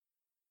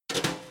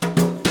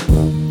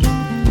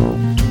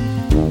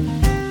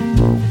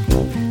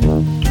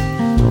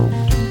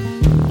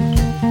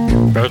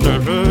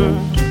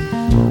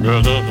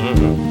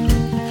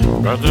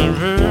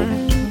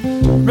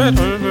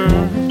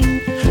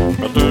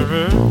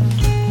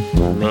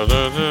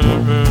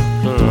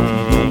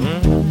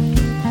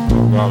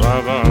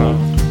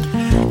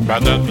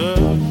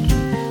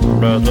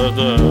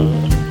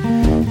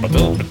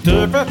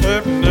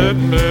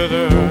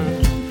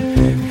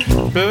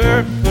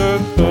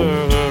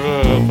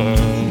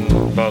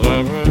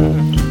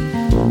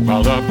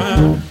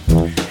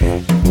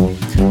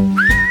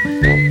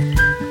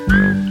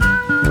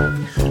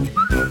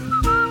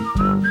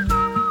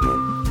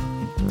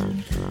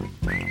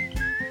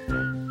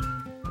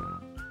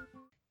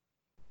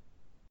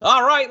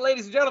All right,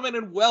 ladies and gentlemen,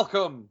 and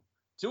welcome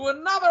to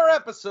another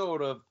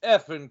episode of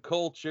Effin'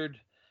 Cultured.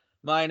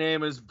 My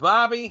name is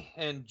Bobby,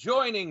 and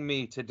joining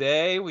me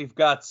today, we've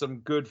got some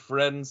good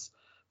friends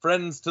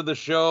to the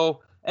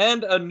show,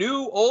 and a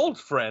new old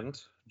friend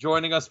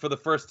joining us for the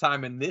first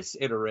time in this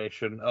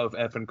iteration of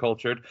Effin'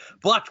 Cultured,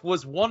 but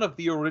was one of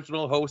the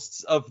original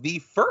hosts of the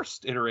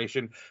first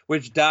iteration,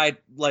 which died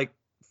like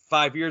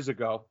 5 years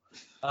ago.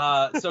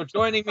 So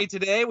joining me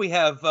today, we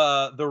have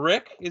the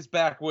Rick is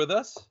back with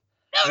us.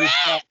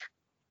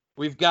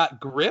 We've got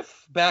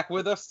Griff back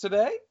with us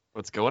today.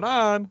 What's going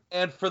on?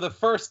 And for the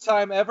first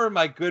time ever,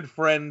 my good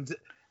friend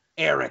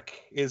Eric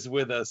is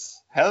with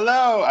us.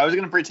 Hello. I was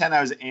going to pretend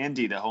I was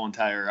Andy the whole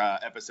entire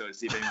episode to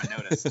see if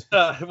anyone noticed.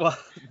 Well,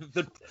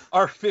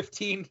 our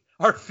 15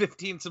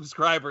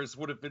 subscribers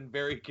would have been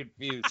very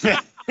confused.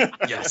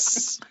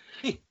 Yes.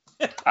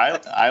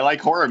 I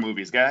like horror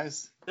movies,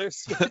 guys.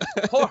 There's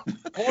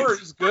horror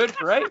is good,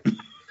 right?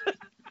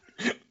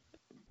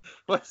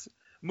 What's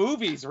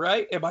movies,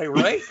 right? Am I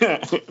right?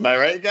 Am I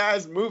right,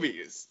 guys?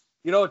 Movies.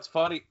 You know, it's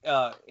funny.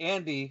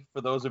 Andy,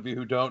 for those of you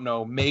who don't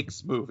know,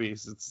 makes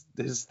movies. It's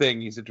his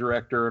thing. He's a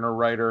director and a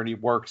writer, and he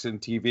works in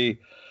TV.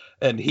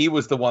 And he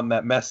was the one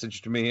that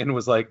messaged me and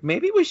was like,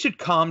 maybe we should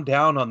calm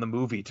down on the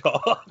movie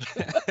talk.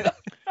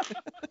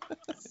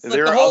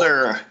 There are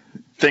other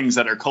things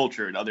that are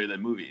cultured other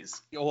than movies.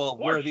 Well,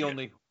 we're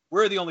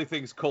the only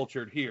things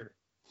cultured here.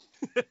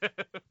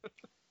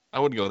 I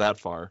wouldn't go that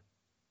far.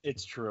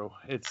 It's true.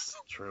 It's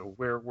true.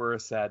 We're a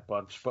sad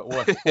bunch, but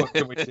what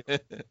can we do?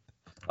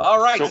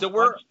 All right, so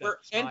we're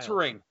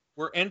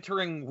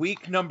entering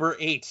week number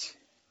 8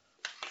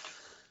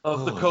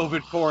 of the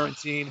COVID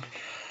quarantine.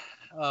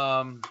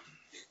 I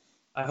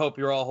hope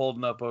you're all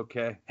holding up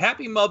okay.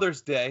 Happy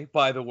Mother's Day,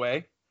 by the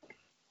way,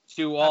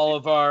 to all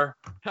of our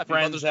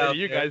friends out there.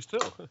 You guys too.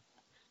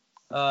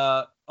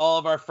 All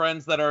of our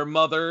friends that are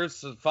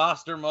mothers,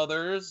 foster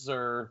mothers,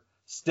 or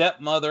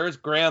stepmothers,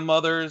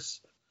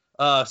 grandmothers,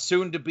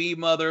 soon-to-be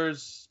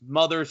mothers,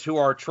 mothers who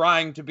are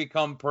trying to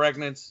become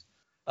pregnant,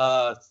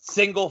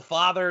 single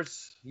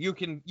fathers. You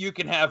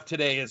can have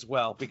today as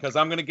well, because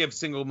I'm going to give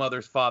single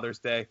mothers Father's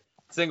Day.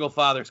 Single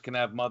fathers can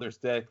have Mother's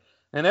Day,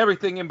 and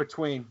everything in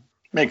between.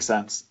 Makes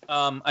sense.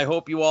 I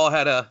hope you all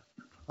had a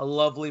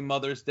lovely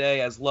Mother's Day,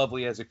 as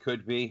lovely as it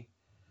could be,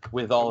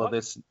 with all of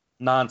this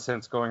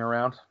nonsense going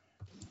around.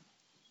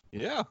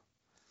 Yeah.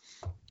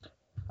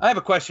 I have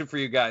a question for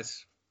you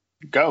guys.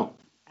 Go.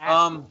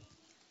 And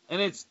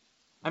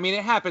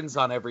it happens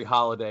on every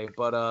holiday,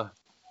 but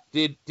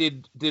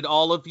did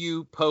all of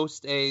you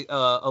post a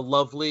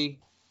lovely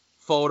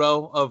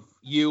photo of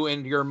you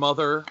and your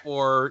mother,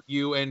 or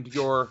you and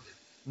your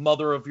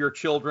mother of your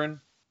children,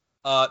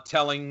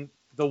 telling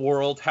the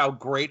world how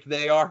great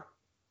they are?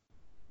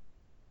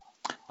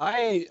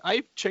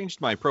 I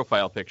changed my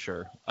profile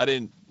picture. I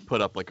didn't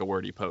put up like a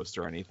wordy post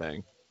or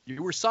anything.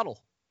 You were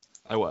subtle.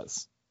 I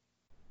was.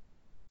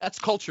 That's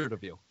cultured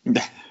of you.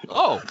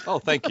 Oh,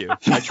 thank you.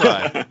 I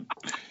tried.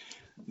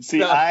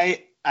 See,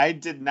 I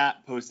did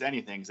not post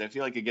anything because I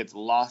feel like it gets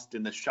lost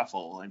in the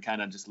shuffle and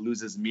kind of just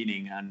loses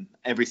meaning on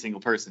every single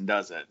person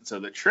does it. So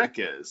the trick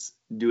is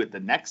do it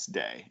the next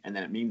day, and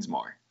then it means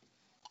more.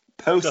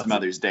 Post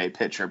Mother's Day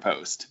picture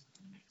post.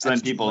 So then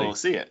people will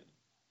see it.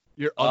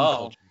 You're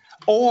uncultured.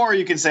 Or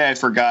you can say, I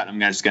forgot, I'm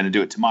just going to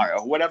do it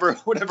tomorrow. Whatever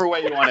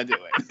way you want to do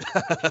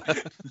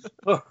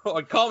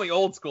it. Call me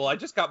old school. I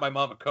just got my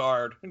mom a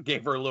card and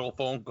gave her a little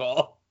phone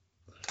call.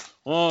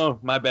 Oh,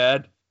 my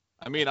bad.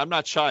 I mean, I'm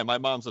not shy. My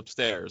mom's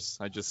upstairs.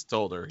 I just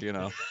told her, you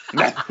know.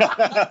 Ma!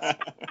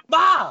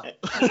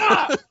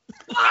 The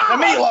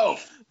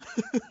meatloaf!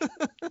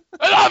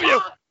 I love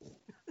you!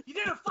 You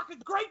did a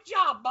fucking great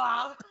job,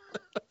 Ma!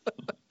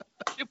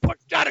 You put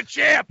down a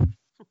champ!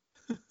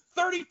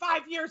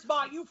 35 years,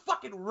 Ma, you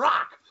fucking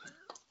rock!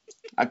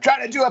 I'm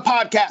trying to do a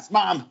podcast,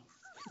 Mom!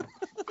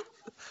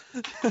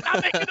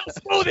 I'm making those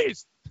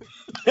smoothies!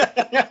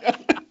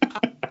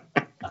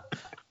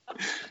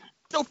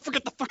 Don't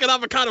forget the fucking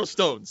avocado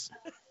stones.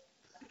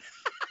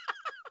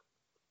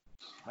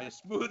 My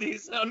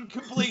smoothie's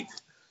incomplete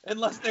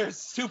unless there's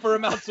super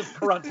amounts of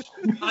crunch.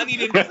 I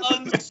need an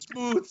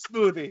unsmooth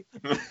smoothie.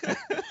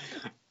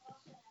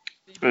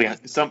 Yeah,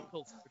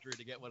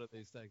 to get one of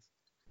these things.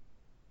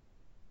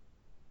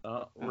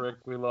 Rick,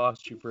 we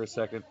lost you for a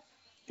second.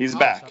 He's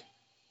back. Sorry.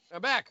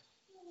 I'm back.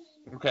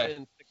 Okay.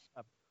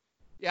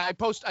 Yeah, I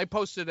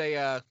posted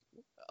a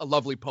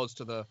lovely post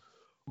to the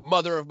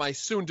mother of my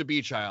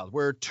soon-to-be child.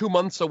 We're 2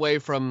 months away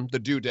from the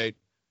due date,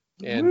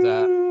 and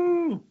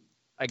Woo!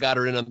 I got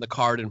her in on the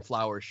card and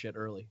flower shit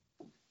early.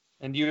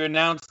 And you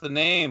announced the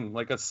name,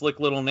 like a slick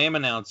little name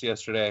announce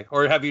yesterday.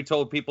 Or have you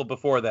told people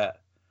before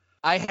that?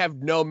 I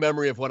have no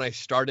memory of when I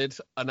started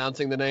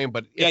announcing the name,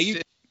 but Yeah,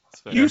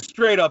 you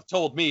straight up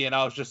told me, and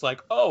I was just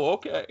like, oh,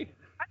 okay.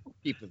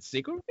 keep it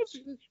secret.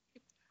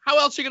 How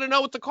else are you going to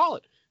know what to call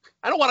it?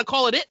 I don't want to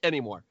call it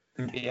anymore.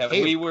 Yeah,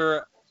 Hey. we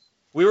were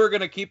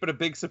going to keep it a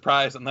big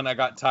surprise, and then I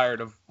got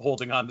tired of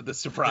holding on to the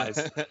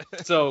surprise.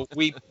 So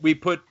we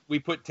put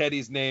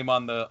Teddy's name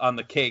on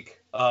the cake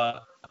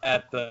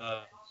at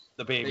the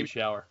baby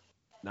shower.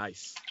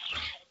 Nice.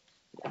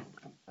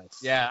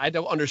 Yeah, I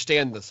don't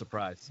understand the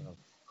surprise. So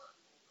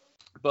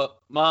But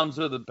moms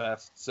are the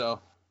best, so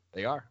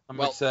they are. I'm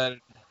Well, excited.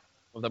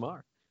 of them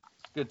are.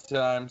 Good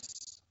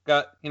times.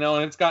 And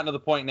it's gotten to the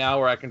point now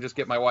where I can just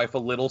get my wife a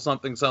little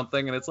something,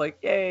 and it's like,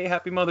 yay,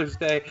 happy Mother's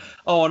Day.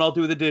 Oh, and I'll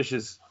do the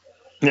dishes.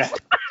 Yeah.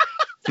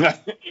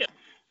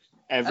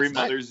 Every That's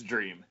mother's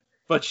dream.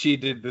 But she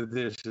did the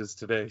dishes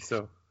today,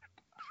 so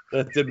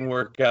that didn't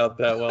work out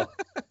that well.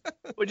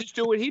 Well, just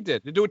do what he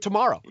did. You do it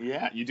tomorrow.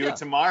 Yeah, you do it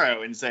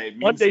tomorrow and say it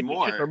means Monday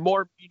more. dishes are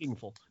more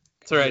meaningful.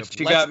 That's all right. You have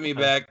She less got me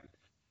time. back.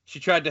 She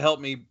tried to help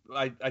me.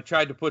 I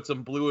tried to put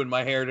some blue in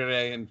my hair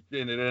today, and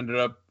it ended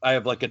up I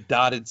have like a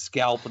dotted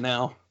scalp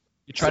now.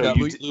 You try So to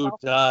you lose Blue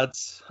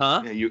dots,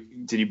 huh? Yeah,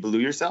 did you blue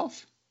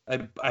yourself?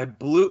 I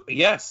blew.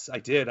 Yes, I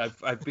did.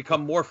 I've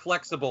become more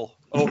flexible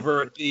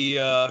over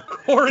the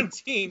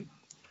quarantine.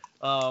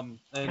 And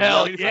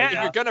Hell If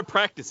yeah. you're gonna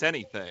practice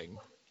anything,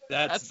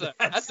 that's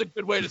That's a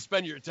good way to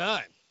spend your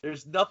time.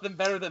 there's nothing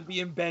better than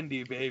being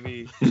bendy,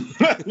 baby.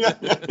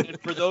 And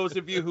for those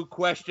of you who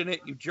question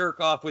it, you jerk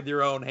off with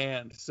your own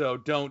hand, so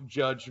don't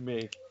judge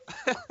me.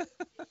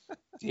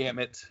 Damn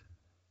it.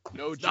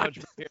 No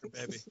judgment here,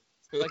 baby.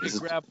 I can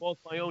grab both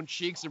my own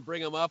cheeks and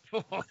bring them up.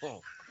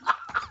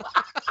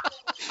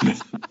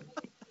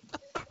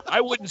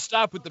 I wouldn't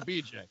stop with the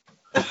BJ.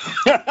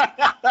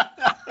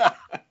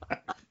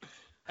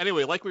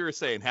 anyway, like we were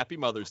saying, Happy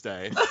Mother's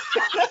Day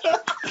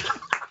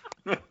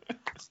to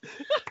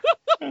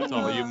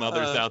all you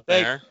mothers out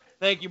there.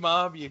 Thank you,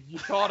 Mom. You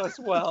taught us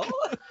well.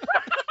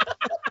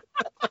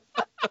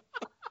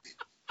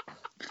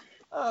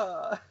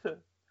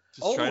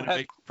 Just trying to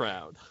make you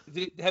proud.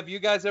 Have you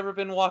guys ever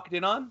been walked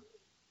in on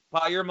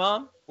by your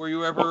mom? Were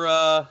you ever?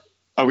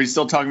 Are we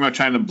still talking about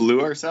trying to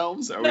blue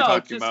ourselves? Are we No,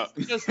 talking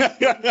just-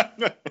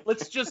 about?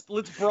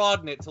 let's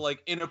broaden it to like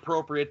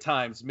inappropriate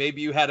times.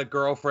 Maybe you had a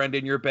girlfriend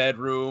in your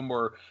bedroom,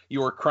 or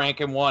you were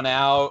cranking one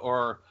out,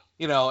 or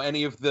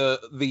any of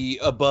the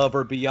above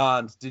or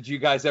beyond. Did you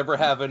guys ever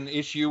have an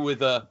issue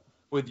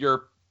with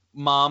your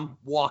mom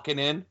walking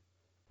in?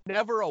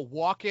 Never a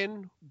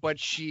walk-in, but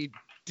she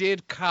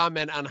did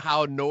comment on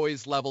how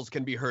noise levels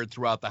can be heard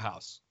throughout the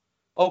house.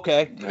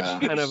 Okay. Yeah.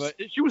 Kind of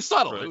she was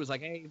subtle. Right. It was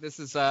like, hey, this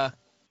is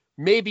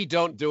maybe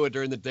don't do it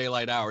during the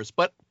daylight hours.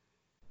 But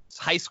it's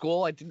high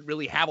school. I didn't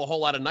really have a whole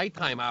lot of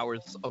nighttime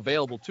hours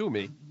available to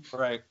me.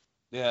 Right.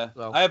 Yeah.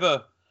 So- I have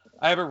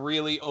a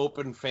really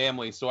open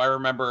family, so I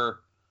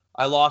remember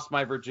I lost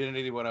my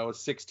virginity when I was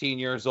 16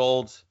 years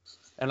old,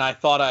 and I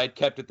thought I had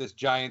kept it this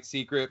giant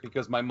secret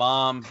because my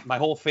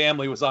whole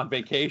family was on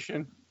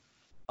vacation.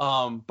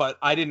 But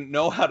I didn't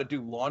know how to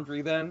do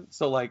laundry then,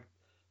 so like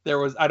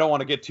I don't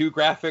want to get too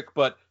graphic,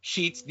 but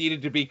sheets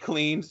needed to be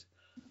cleaned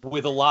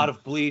with a lot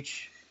of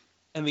bleach.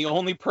 And the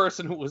only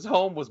person who was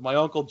home was my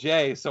Uncle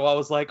Jay. So I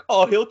was like,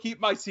 oh, he'll keep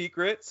my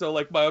secret. So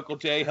like my Uncle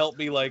Jay helped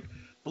me like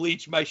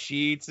bleach my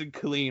sheets and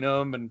clean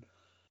them. And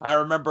I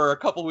remember a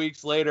couple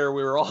weeks later,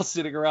 we were all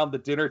sitting around the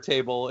dinner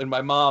table, and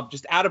my mom,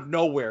 just out of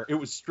nowhere, it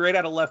was straight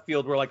out of left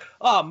field. We're like,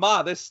 oh,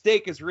 Ma, this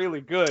steak is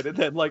really good. And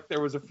then like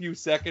there was a few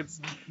seconds,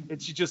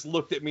 and she just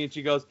looked at me and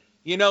she goes,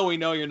 we know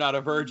you're not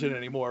a virgin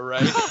anymore,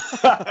 right?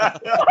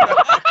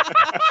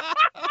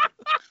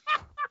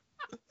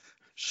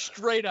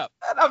 Straight up.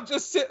 And I'm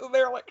just sitting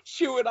there like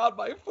chewing on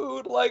my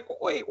food, like,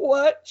 wait,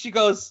 what? She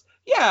goes,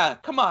 yeah,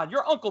 come on,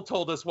 your uncle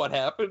told us what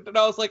happened. And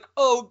I was like,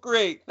 oh,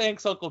 great,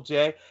 thanks, Uncle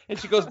Jay. And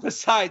she goes,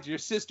 besides, your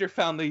sister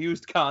found the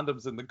used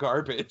condoms in the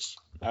garbage.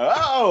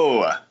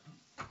 Oh.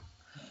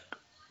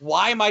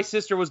 Why my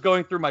sister was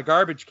going through my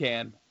garbage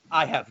can,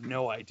 I have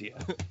no idea.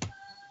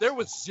 There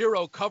was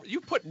zero cover.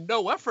 You put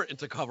no effort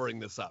into covering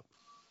this up.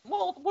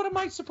 Well, what am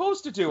I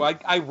supposed to do?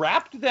 I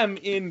wrapped them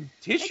in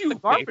Take tissue the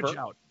garbage paper.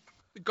 out.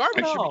 The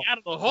garbage should No. be out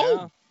of the home.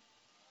 Yeah.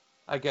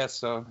 I guess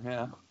so,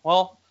 yeah.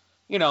 Well,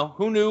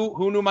 who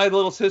knew my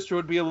little sister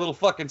would be a little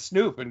fucking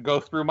snoop and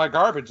go through my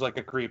garbage like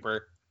a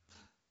creeper.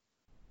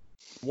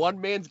 One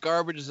man's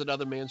garbage is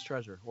another man's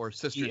treasure, or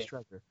sister's Yeah.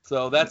 treasure.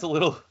 So that's a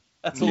little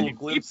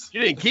glimpse. She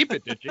didn't keep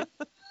it, did she?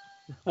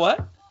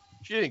 What?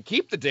 She didn't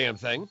keep the damn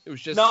thing. It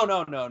was just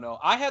No.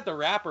 I had the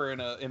wrapper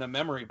in a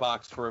memory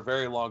box for a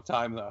very long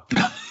time though.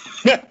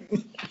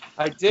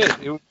 I did.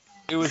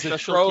 It was a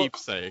Special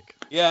keepsake.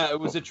 Yeah, it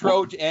was a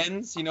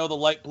Trojans, the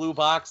light blue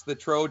box, the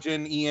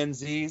Trojan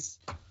ENZs.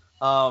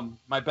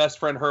 My best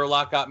friend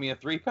Herlock got me a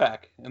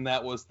 3-pack, and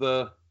that was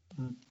the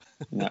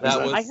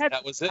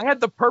That was it. I had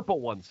the purple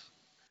ones.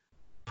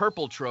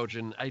 Purple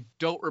Trojan. I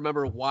don't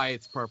remember why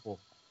it's purple.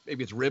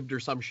 Maybe it's ribbed or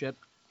some shit.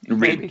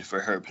 Ribbed for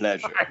her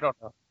pleasure. I don't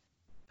know.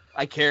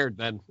 I cared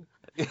then.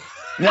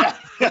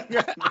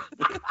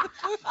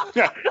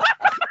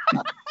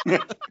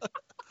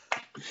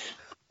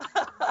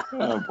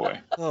 Oh boy.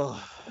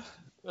 Oh,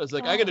 I was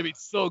like, I'm gonna be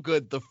so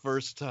good the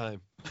first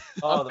time.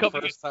 Oh,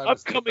 I'm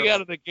coming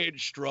out of the gate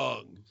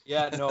strong.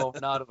 Yeah, no,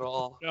 not at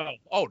all. No.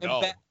 Oh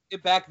no.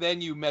 Back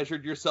then, you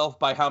measured yourself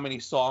by how many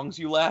songs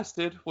you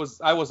lasted.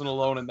 I wasn't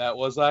alone in that,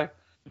 was I?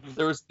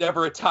 There was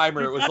never a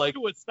timer. It was like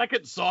to a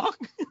second song.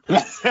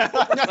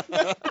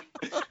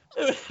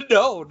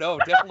 no,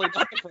 definitely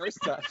not the first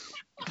time.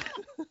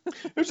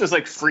 It was just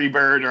like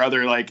Freebird or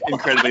other like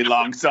incredibly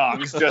long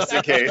songs, just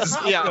in case.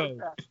 yeah.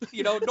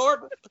 You know,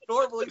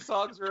 normally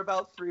songs are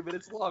about 3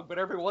 minutes long, but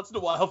every once in a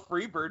while,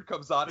 Freebird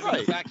comes on and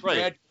Right, back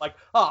right. right. Like,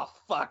 oh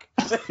fuck.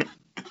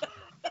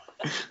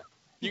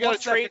 You gotta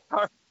What's that train.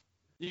 guitar?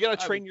 You gotta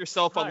train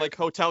yourself on like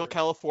Hotel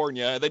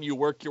California, and then you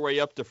work your way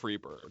up to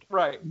Freebird.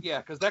 Right, yeah,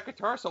 because that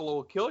guitar solo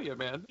will kill you,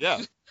 man.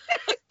 Yeah.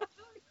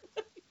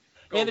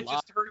 And it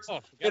just hurts.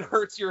 It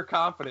hurts your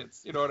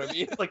confidence. You know what I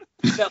mean? Like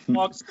that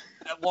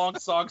long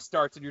song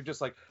starts, and you're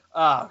just like,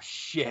 oh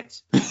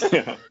shit.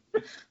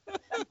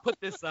 Put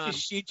this on. Is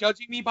she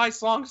judging me by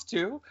songs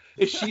too?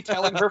 Is she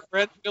telling her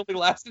friends we only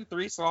lasted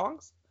 3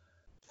 songs?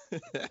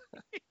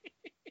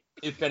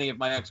 If any of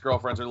my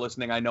ex-girlfriends are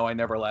listening, I know I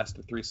never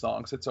lasted 3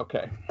 songs. It's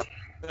okay.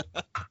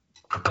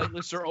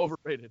 Playlists are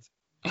overrated.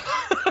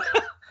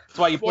 That's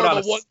why you put More on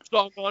of a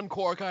one-song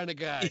encore kind of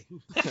guy.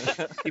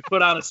 you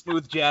put on a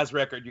smooth jazz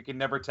record. You can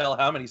never tell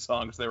how many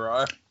songs there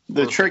are.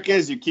 The trick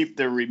is you keep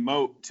the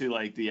remote to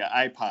like the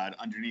iPod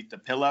underneath the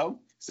pillow.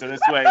 So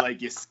this way,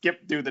 like you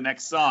skip through the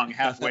next song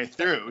halfway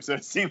through. So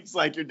it seems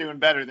like you're doing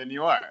better than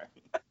you are.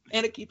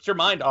 And it keeps your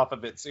mind off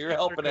of it, so you're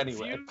helping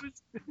anyway.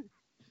 Oh,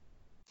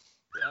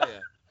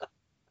 yeah.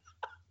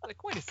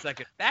 Like, wait a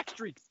second.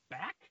 Backstreet's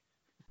back?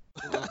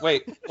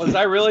 Wait, was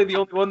I really the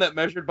only one that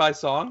measured by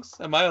songs?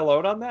 Am I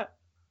alone on that?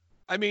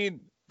 I mean,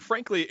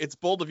 frankly, it's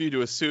bold of you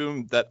to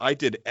assume that I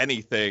did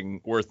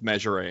anything worth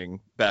measuring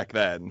back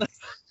then.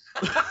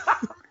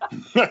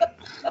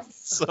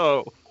 So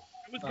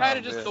It was kind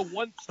of just the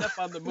one step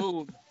on the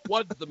moon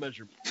was the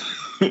measurement.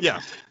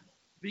 yeah.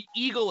 The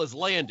eagle has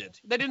landed.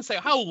 They didn't say,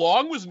 how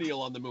long was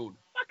Neil on the moon?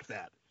 Fuck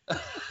that.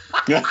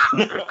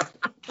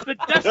 The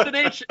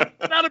destination.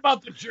 It's not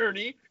about the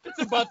journey.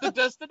 It's about the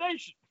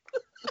destination.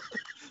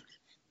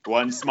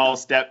 One small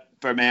step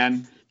for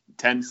man,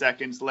 10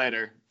 seconds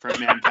later for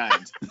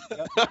mankind.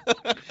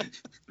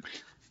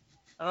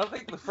 I don't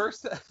think the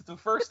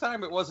first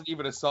time it wasn't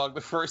even a song.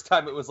 The first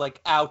time it was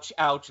like ouch,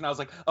 ouch, and I was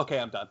like, okay,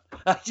 I'm done.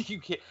 I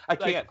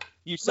can't.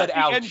 You said Let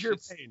me ouch. end your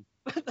pain.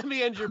 Let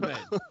me end your pain.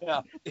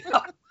 Yeah.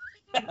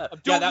 I'm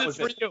doing that this was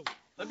for it. you.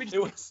 Let me It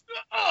was.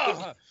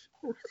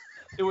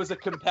 It was a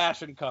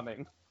compassion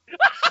coming.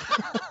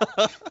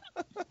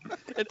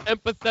 An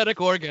empathetic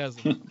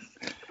orgasm.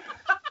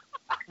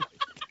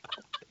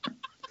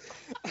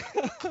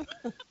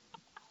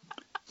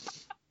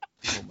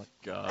 Oh my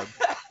god.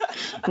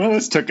 Well,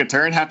 this took a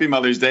turn. Happy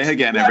Mother's Day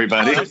again,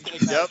 everybody.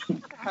 Yep.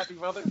 Happy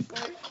Mother's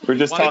Day. We're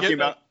just Wanna talking get-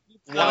 about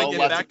Want how to get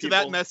lots back of to that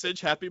people,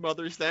 message? Happy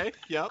Mother's Day.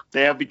 Yep.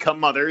 they have become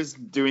mothers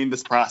doing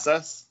this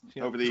process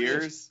over the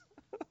years.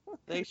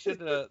 They should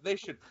know.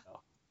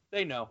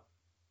 They know.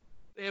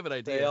 They have an They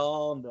idea.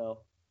 all know.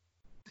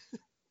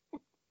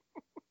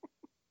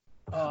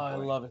 Oh, I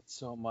love it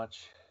so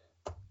much.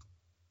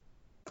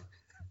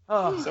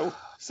 Oh,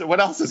 So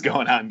what else is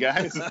going on,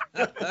 guys? yeah,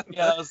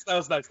 that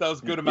was nice. That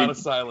was a good amount of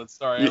silence.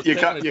 Sorry. I was You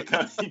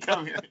taking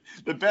come here.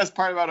 The best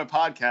part about a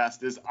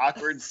podcast is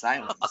awkward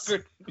silence.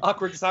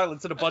 awkward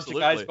silence and a bunch of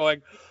guys Absolutely.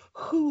 going,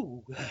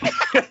 "Who?"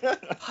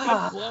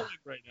 I'm glowing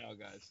right now,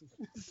 guys.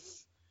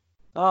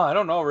 Oh, I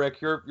don't know, Rick.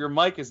 Your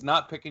mic is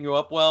not picking you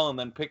up well, and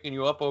then picking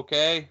you up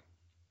okay.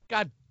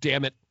 God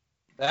damn it.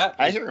 That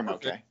I is hear him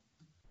perfect. okay.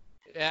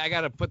 Yeah, I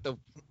gotta put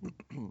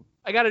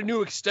I got a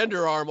new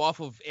extender arm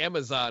off of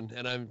Amazon,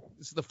 and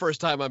this is the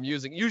first time I'm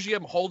using. Usually,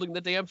 I'm holding the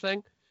damn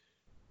thing.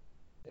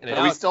 And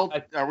Are we still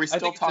I are we think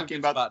still it's in a talking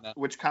good spot about now.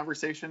 which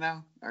conversation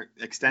now? Or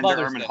extender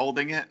Mother's arm and Day.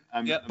 holding it?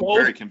 I'm Yep. very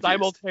both confused.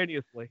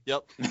 simultaneously.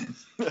 Yep.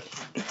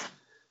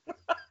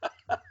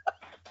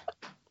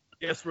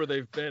 Guess where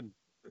they've been.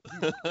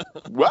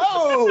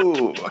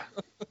 Whoa!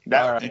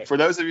 That, All right. For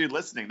those of you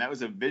listening, that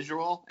was a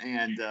visual,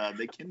 and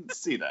they can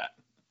see that.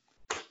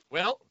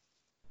 Well,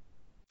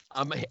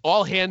 I'm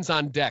all hands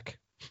on deck.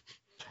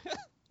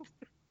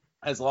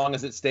 As long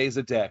as it stays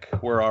a deck,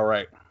 we're all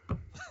right.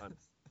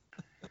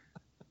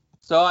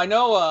 So I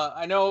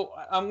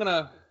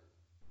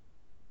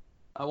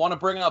want to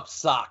bring up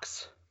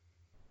socks.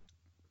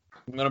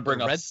 I'm gonna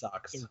bring up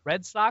socks. The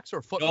Red Sox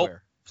or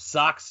footwear?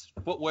 Socks,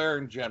 footwear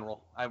in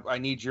general. I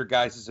need your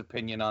guys'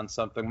 opinion on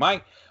something.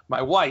 My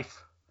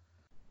wife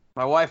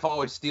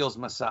always steals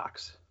my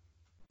socks.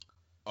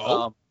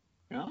 Oh.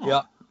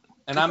 Yeah.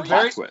 And Good I'm plot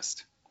very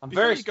twist.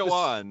 Before you go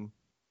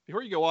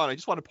on, I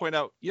just want to point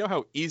out, you know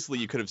how easily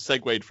you could have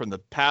segued from the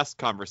past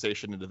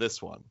conversation into this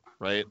one,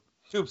 right?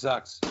 Tube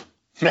socks.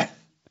 Yeah.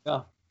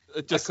 No,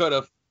 It I could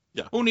have.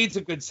 yeah. Who needs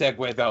a good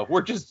segue though?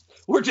 We're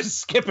just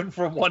skipping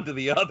from one to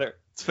the other.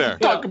 It's fair.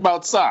 Talk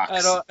about socks.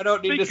 I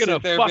don't need to Speaking sit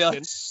of there and be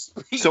fucking.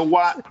 like. So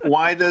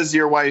why does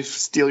your wife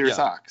steal your Yeah.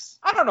 socks?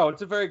 I don't know.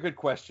 It's a very good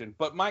question,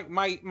 but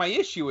my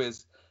issue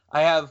is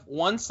I have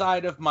one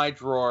side of my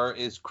drawer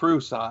is crew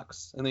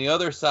socks, and the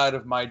other side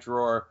of my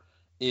drawer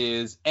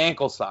is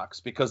ankle socks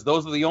because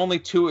those are the only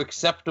two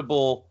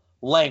acceptable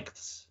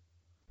lengths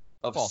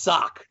of False.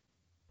 sock.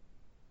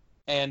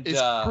 And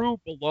Is crew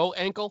below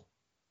ankle?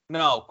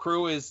 no,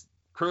 crew is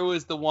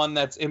the one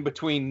that's in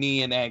between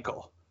knee and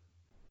ankle.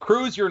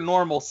 Crew's your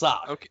normal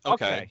sock. Okay.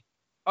 Okay.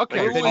 Like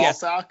Okay. a Then ball yes,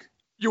 sock?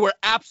 you were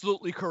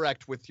absolutely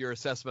correct with your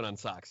assessment on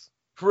socks.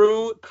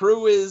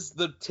 Crew is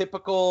the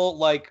typical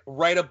like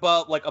right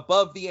above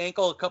the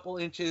ankle a couple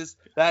inches.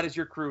 That is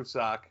your crew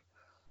sock.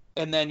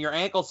 And then your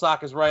ankle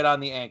sock is right on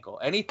the ankle.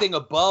 Anything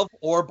above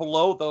or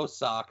below those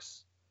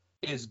socks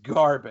is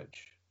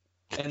garbage.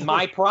 And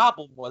my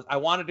problem was I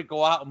wanted to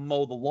go out and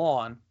mow the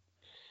lawn,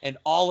 and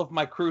all of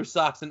my crew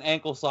socks and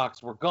ankle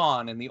socks were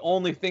gone, and the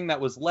only thing that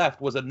was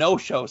left was a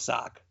no-show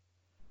sock.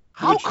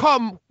 How Which-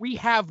 come we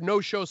have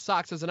no-show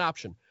socks as an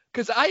option?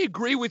 Because I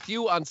agree with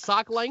you on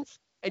sock length,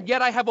 and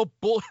yet I have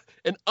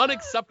an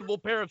unacceptable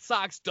pair of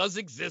socks does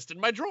exist in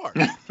my drawer.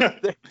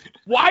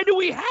 Why do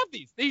we have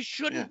these? They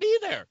shouldn't be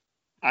there.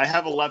 I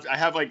have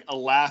like a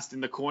last in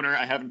the corner.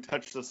 I haven't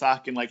touched the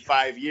sock in like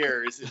 5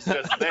 years. It's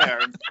just there.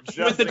 Just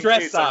With the in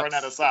dress case I run socks.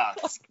 out of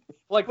socks.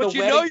 Like But the you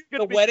wedding, know you're going the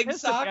to be wedding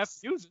pissed if you have socks,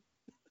 to use it.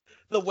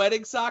 the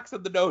wedding socks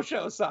and the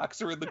no-show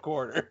socks are in the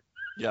corner.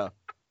 Yeah.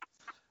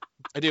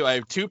 I do. I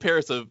have 2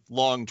 pairs of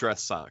long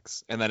dress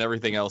socks, and then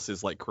everything else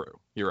is like crew.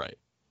 You're right.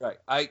 Right.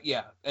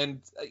 And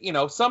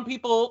some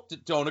people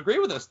don't agree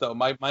with this though.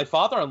 My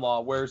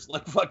father-in-law wears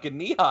like fucking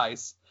knee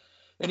highs,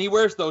 and he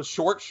wears those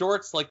short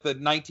shorts like the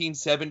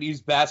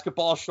 1970s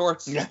basketball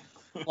shorts. Yeah.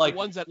 Like The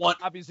ones that one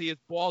obviously his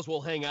balls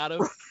will hang out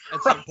of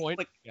at some point.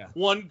 Like, yeah.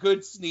 one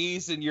good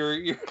sneeze and your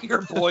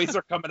boys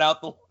are coming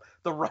out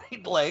the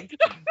right leg.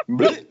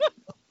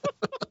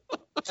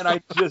 And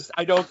I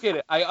don't get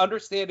it. I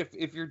understand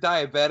if you're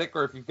diabetic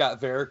or if you've got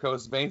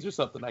varicose veins or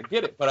something, I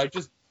get it. But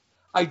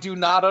I do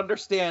not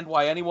understand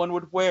why anyone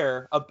would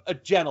wear a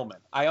gentleman.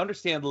 I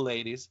understand the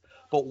ladies,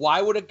 but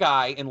why would a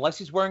guy, unless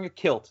he's wearing a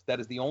kilt, that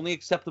is the only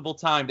acceptable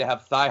time to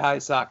have thigh-high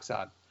socks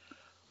on.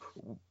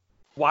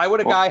 Why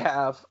would a guy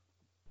have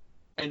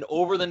an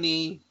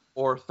over-the-knee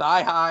or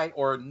thigh-high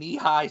or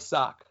knee-high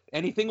sock?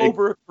 Anything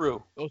over a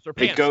crew. Those are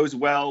pants. It goes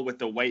well with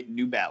the white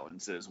New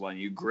Balances when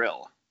you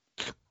grill.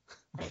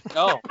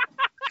 No.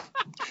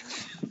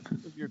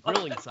 Your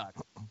grilling socks.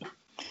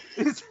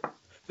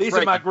 These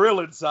are my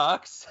grilling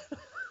socks.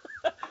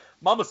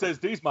 Mama says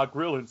these my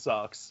grilling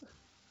socks.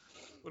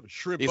 Put a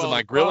shrimp These are on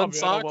my the grilling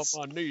cob, I don't want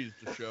socks. my knees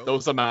to show.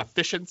 Those are my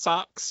fishing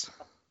socks.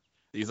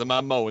 These are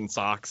my mowing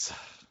socks.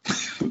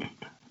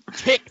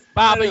 Ticks,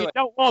 Bobby. Anyway. You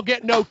don't want to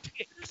get no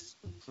ticks.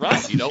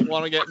 Right. You don't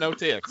want to get no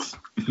ticks.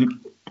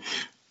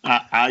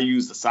 I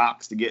use the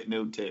socks to get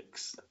no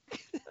ticks.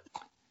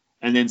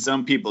 And then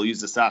some people use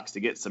the socks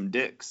to get some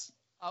dicks.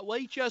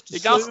 We just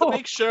You got to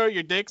make sure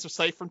your dicks are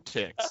safe from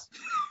ticks.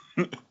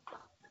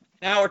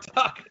 Now we're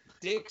talking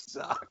dick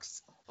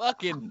socks.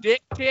 fucking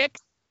dick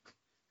ticks.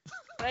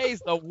 They's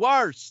the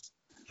worst.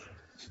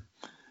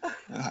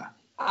 They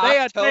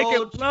are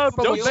taking blood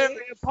from a you- very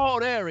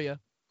important area.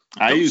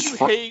 I Don't use you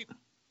fr- hate?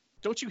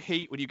 Don't you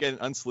hate when you get an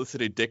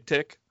unsolicited dick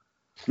tic?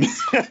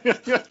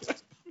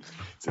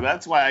 So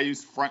that's why I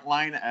use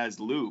Frontline as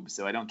lube,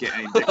 so I don't get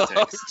any dick Oh,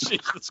 ticks.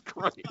 Jesus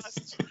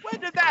Christ! When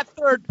did that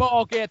third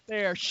ball get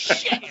there?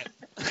 Shit!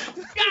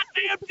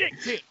 Goddamn dick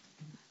tick.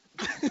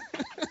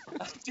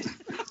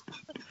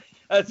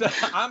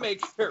 I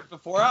make sure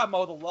before I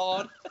mow the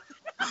lawn,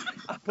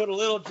 I put a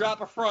little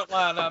drop of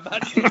Frontline on my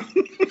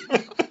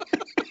dick.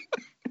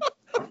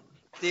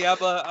 See, I'm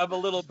a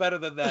little better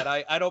than that.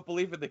 I don't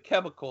believe in the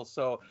chemicals,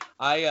 so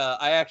I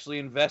actually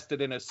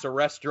invested in a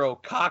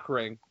Serestro cock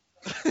ring,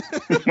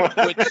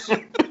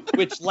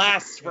 which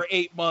lasts for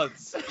 8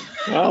 months.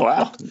 Oh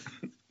wow!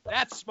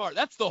 That's smart.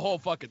 That's the whole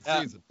fucking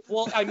season.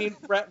 Well, I mean,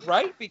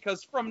 right?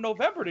 Because from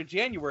November to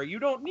January, you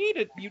don't need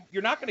it.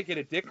 You're not going to get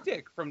a dick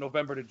tick from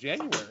November to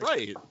January.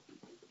 Right.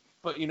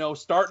 But,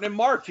 starting in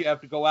March, you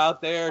have to go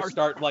out there,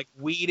 start, like,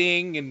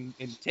 weeding and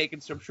taking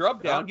some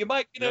shrub down. You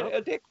might get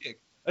a dick tick,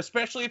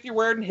 especially if you're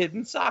wearing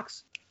hidden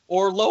socks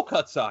or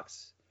low-cut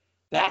socks.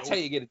 That's how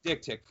you get a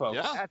dick tick, folks.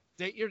 Yeah.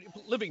 You're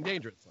living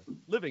dangerously.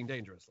 Living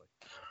dangerously.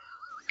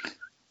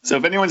 So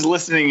if anyone's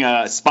listening,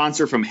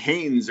 sponsor from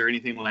Hanes or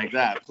anything like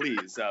that,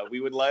 please. We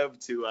would love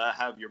to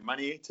have your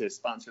money to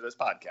sponsor this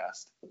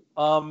podcast.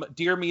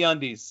 Dear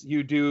MeUndies,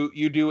 you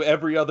do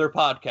every other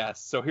podcast,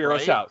 so hear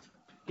us Right. out.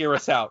 Hear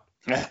us out.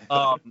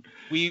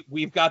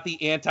 We've got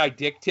the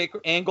anti-dick tick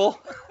angle.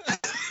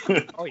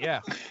 Oh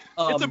yeah.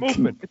 It's a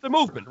movement. It's a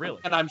movement, really.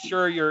 And I'm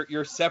sure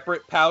your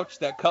separate pouch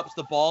that cups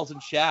the balls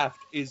and shaft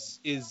is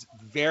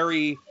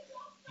very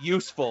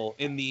useful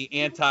in the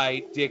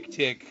anti-dick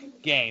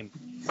tick game.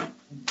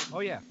 Oh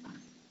yeah.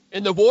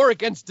 In the war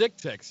against dick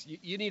ticks,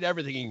 you need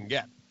everything you can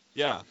get.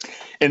 Yeah.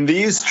 In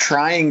these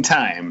trying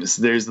times,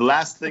 there's the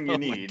last thing you Oh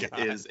my need God.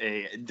 is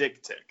a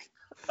dick tick.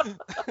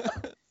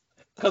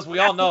 Because we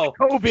all know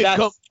COVID that's-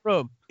 comes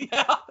from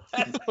Yeah,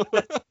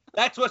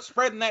 that's what's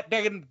spreading that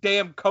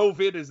damn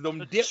COVID is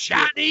them dip.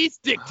 Chinese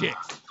dick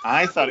ticks.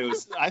 I thought it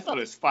was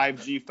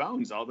 5G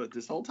phones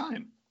this whole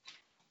time.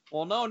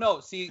 Well, no.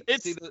 See,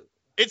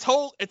 It's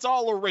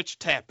all a rich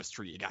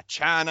tapestry. You got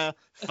China,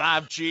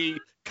 5G,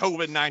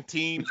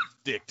 COVID-19,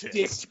 dick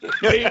ticks.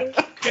 dick.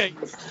 Dick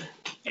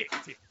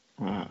ticks.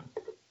 And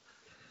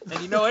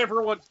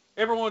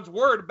everyone's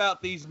worried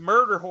about these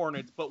murder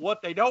hornets, but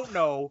what they don't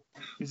know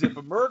is if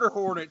a murder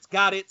hornet's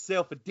got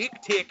itself a dick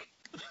tick,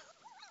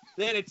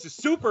 then it's a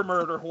super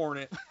murder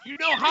hornet. You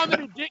know how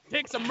many dick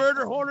ticks a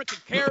murder hornet can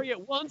carry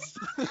at once?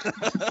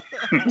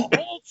 A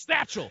whole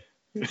satchel.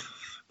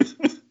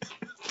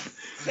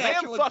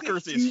 Sam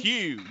Fuckers is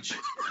huge.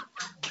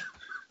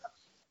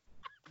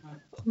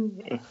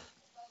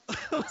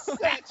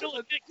 Satchel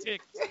of dick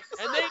ticks.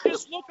 And they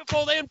just looking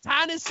for them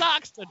tiny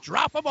socks to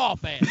drop them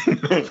off at.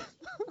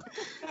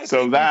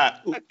 So I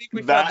think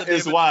we found that the name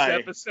is of why this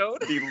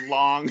episode.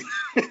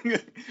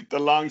 the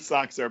long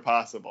socks are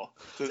possible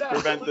to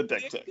Satchel prevent the of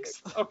dick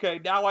ticks. Okay,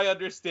 now I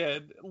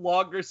understand.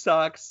 Longer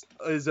socks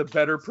is a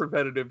better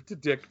preventative to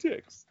dick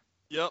ticks.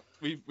 Yep,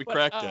 we But,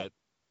 cracked it.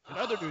 In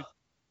other news,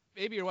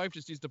 maybe your wife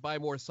just needs to buy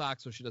more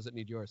socks so she doesn't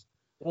need yours.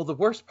 Well, the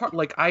worst part,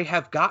 like, I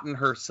have gotten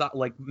her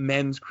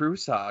men's crew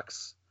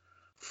socks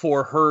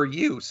for her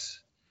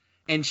use,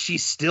 and she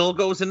still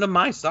goes into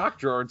my sock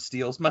drawer and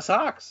steals my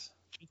socks.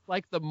 Just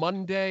like the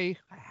Monday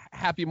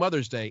Happy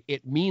Mother's Day,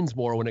 it means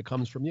more when it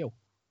comes from you.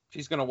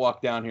 She's gonna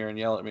walk down here and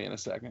yell at me in a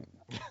second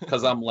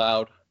because I'm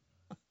loud.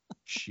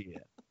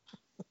 Shit.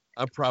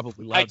 I'm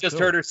probably loud I just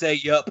too. heard her say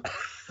 "yup."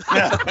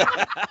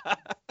 I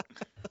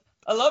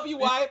love you,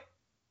 wife.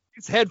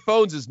 These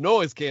headphones is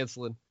noise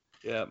canceling.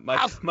 Yeah,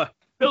 House my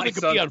Building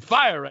could son- be on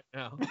fire right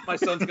now. my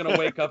son's gonna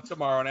wake up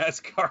tomorrow and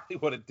ask Carly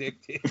what a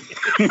dick tick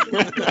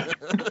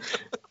is.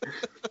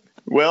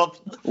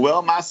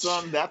 Well, my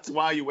son, that's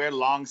why you wear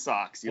long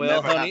socks. You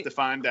Well, never honey- have to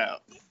find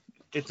out.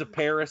 It's a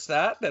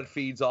parasite that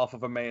feeds off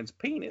of a man's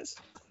penis,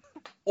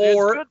 There's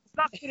or good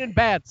sucking and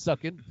bad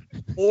sucking.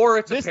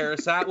 it's a This-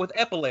 parasite with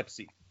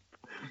epilepsy.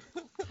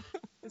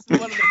 This is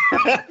one of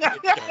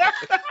the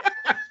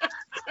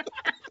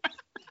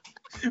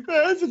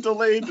That's a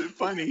delayed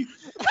funny.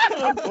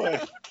 Oh boy.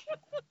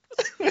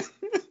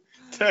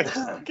 Tex,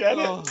 get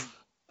it?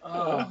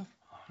 Oh.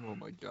 Oh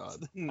my God.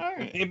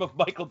 right. Name of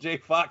Michael J.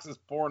 Fox's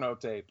porno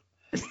tape.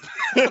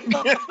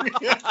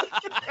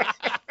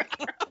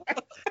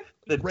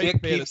 The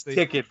Great dick keeps fantasy.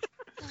 ticking.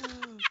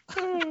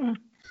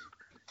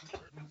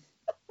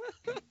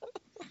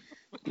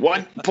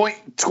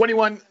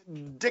 1.21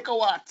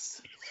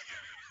 dickowatts.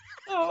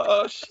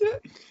 Oh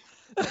shit!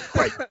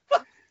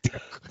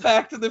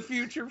 Back to the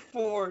Future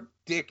 4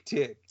 dick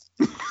ticks.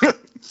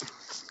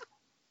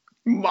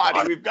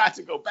 Marty, we've got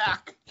to go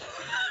back.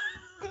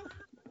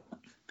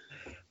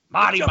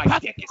 Marty, my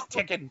dick is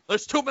ticking.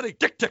 There's too many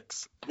dick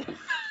ticks.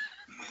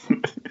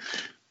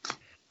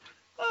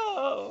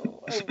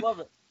 Oh, I love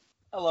it.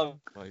 I love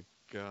it. My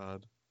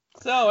God.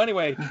 So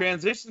anyway,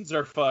 transitions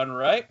are fun,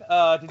 right?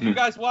 Did you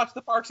guys watch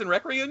the Parks and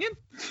Rec reunion?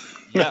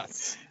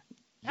 Yes.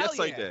 Hell Yes,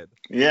 I yeah. did.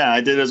 Yeah,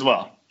 I did as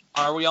well.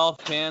 Are we all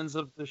fans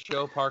of the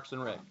show Parks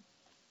and Rec?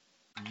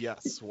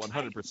 Yes,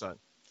 100%. Still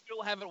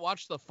haven't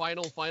watched the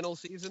final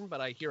season, but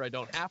I hear I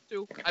don't have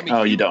to. I mean,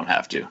 Oh, you don't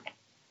have to.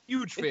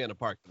 huge fan of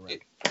Parks and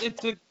Rec.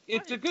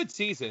 It's a good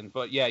season,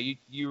 but yeah,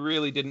 you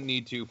really didn't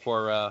need to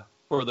for the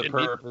Didn't need-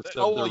 purpose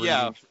of Oh, the well, yeah.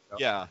 reunion show.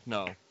 Yeah,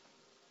 no.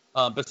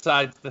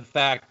 Besides the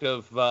fact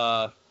of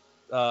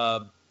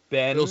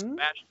Ben Bill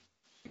Smash.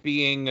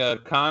 being a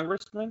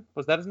congressman,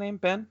 was that his name,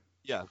 Ben?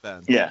 Yeah,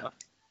 Ben. Yeah.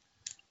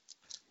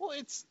 Well,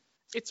 it's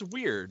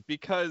weird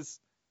because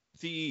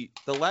the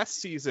last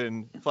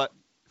season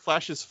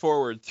flashes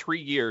forward 3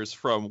 years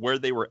from where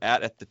they were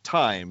at the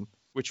time,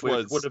 which Which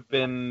was would have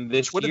been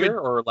this would have year been-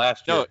 or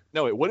last year?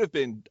 no, it would have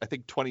been I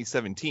think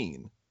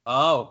 2017,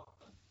 Oh,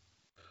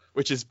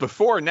 which is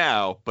before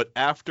now, but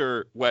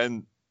after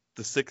when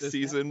the sixth This-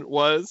 season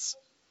was.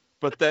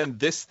 But then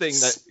this thing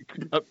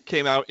that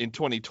came out in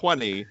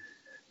 2020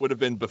 would have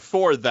been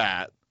before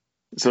that.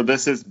 So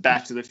this is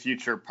Back to the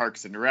Future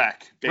Parks and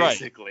Rec,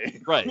 basically.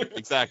 Right,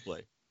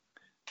 exactly.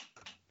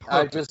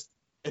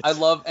 I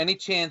love any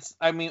chance.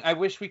 I mean, I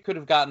wish we could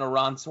have gotten a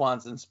Ron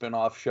Swanson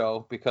spin-off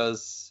show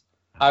because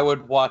I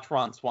would watch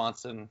Ron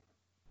Swanson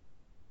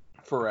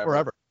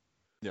forever.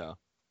 Yeah.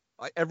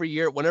 Every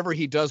year, whenever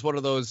he does one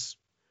of those,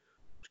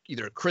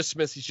 either at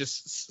Christmas, he's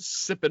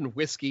just sipping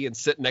whiskey and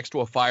sitting next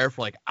to a fire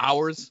for like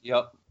hours.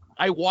 Yep.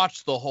 I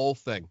watched the whole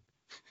thing.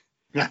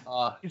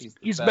 He's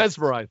He's the best.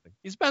 mesmerizing.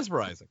 He's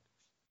mesmerizing.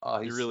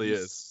 He really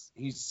is.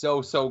 He's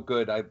so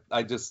good.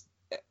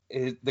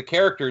 The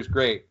character is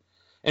great,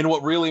 and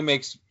what really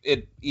makes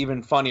it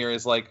even funnier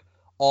is like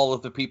all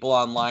of the people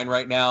online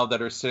right now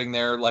that are sitting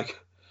there like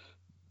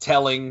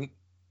telling,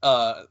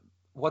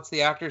 what's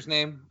the actor's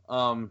name?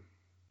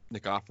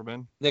 Nick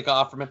Offerman. Nick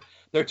Offerman.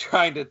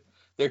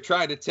 They're they're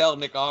trying to tell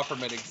Nick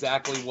Offerman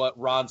exactly what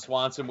Ron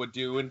Swanson would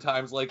do in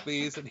times like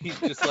these, and he's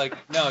just like,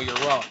 no, you're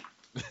wrong.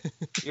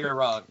 You're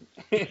wrong.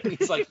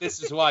 He's like,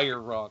 this is why you're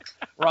wrong.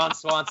 Ron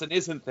Swanson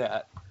isn't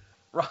that.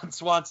 Ron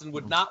Swanson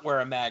would not wear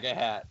a MAGA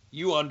hat.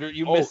 You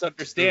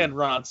misunderstand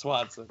Ron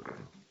Swanson.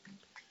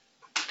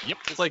 Yep.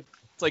 It's like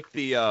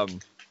the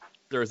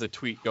there was a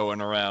tweet going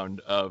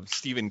around of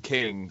Stephen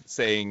King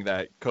saying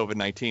that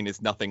COVID-19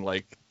 is nothing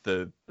like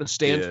the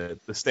Stand.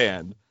 The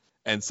Stand,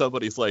 and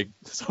somebody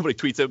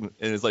tweets him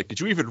and is like, "Did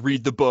you even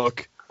read the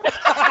book?" That's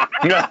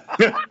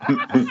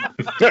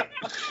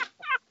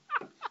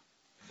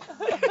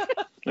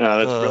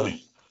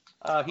brilliant.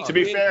 To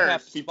be fair,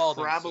 he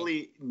Spalding,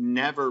 probably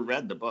never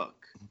read the book.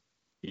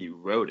 He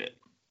wrote it.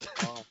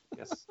 Oh,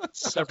 yes.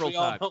 Several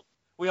times.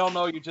 We all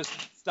know you just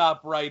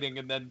stop writing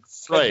and then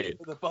send it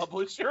to the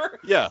publisher.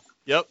 Yeah.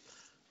 Yep.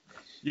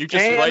 You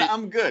just And write.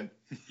 I'm good.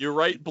 You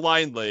write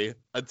blindly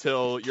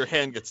until your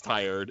hand gets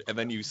tired, and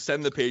then you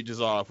send the pages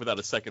off without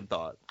a second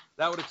thought.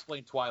 That would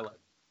explain Twilight.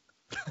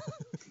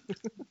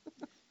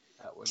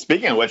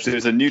 Speaking of which,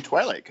 there's a new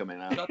Twilight coming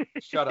out.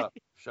 Shut up.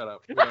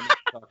 We don't need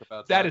to talk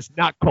about That is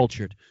not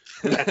cultured.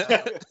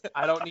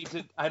 I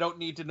don't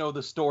need to know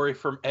the story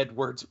from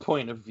Edward's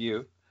point of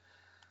view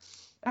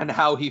and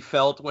how he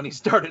felt when he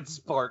started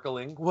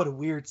sparkling. What a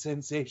weird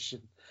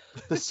sensation.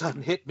 The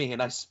sun hit me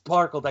and I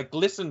sparkled. I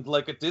glistened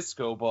like a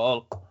disco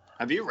ball.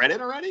 Have you read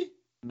it already?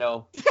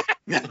 No.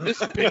 This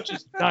bitch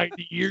is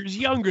 90 years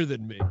younger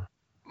than me.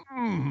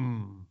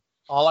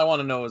 All I want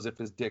to know is if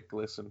his dick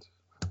glistened.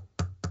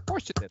 Of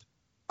course it did.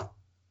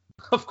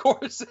 Of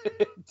course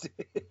it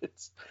did.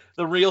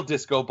 The real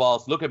disco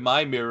balls. Look at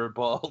my mirror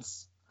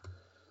balls.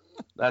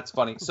 That's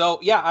funny. So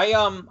yeah,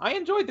 I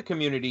enjoyed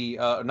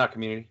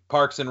the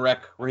Parks and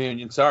Rec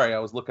reunion. Sorry, I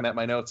was looking at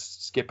my notes,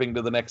 skipping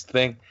to the next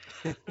thing.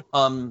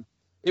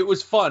 It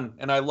was fun,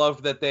 and I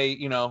loved that they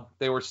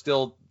were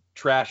still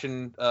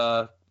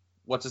trashing.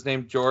 What's his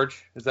name?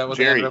 George? Is that what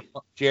Jerry?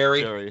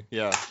 Jerry.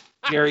 Yeah.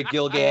 Jerry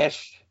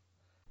Gilgash.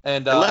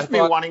 And It left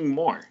me wanting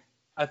more.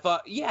 I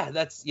thought,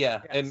 yes.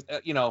 And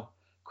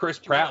Chris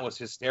Too Pratt much. was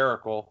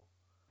hysterical.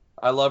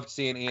 I loved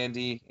seeing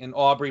Andy, and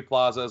Aubrey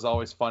Plaza is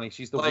always funny.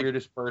 She's the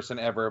weirdest person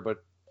ever,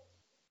 but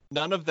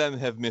None of them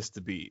have missed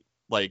a beat.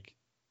 Like,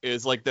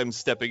 it's like them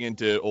stepping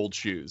into old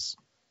shoes.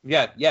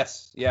 yeah.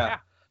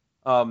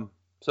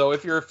 So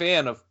if you're a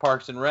fan of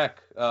Parks and Rec,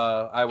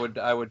 I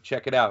would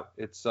check it out.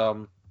 It's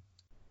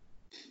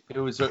it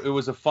was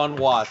a fun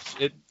watch.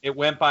 It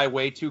went by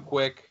way too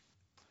quick.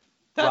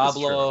 That is Rob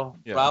Lowe, true.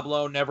 Yeah. Rob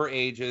Lowe never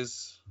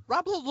ages.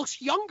 Rob Lowe looks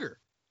younger.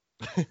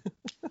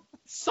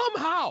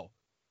 Somehow.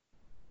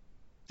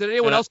 Did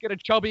anyone else get a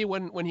chubby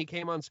when he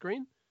came on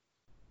screen?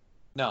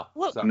 No.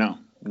 What? Sorry. No.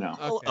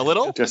 Okay. A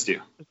little? Just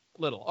you.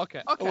 Little.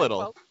 Okay. A little.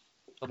 Well,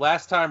 The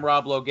last time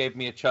Rob Lowe gave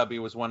me a chubby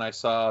was when I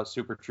saw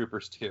Super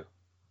Troopers 2.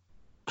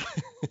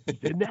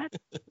 did that?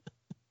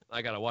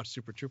 I gotta watch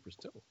Super Troopers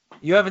too.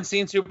 You haven't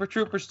seen Super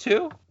Troopers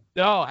 2?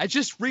 No, I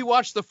just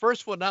rewatched the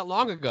first one not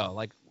long ago,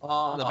 like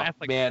Oh, the past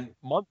man.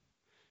 month.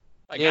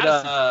 I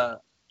gotta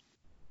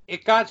see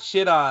It got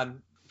shit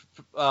on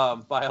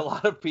by a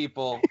lot of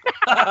people.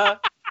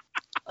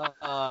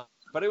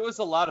 But it was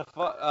a lot of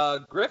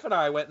fun. Griff and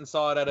I went and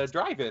saw it at a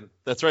drive-in.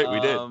 That's right,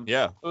 we did.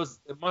 Yeah.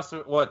 It must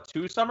have,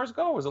 2 summers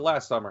ago, or was it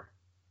last summer?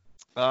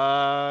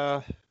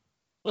 Must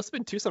have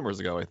been 2 summers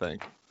ago, I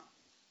think.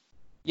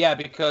 Yeah,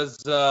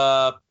 because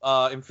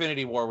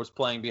Infinity War was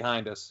playing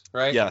behind us,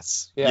 right?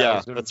 Yes. Yeah, Yeah, it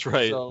was- that's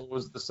right. So it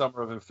was the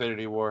summer of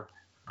Infinity War.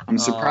 I'm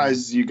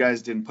surprised you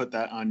guys didn't put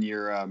that on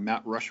your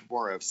Mount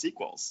Rushmore of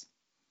sequels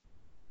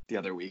the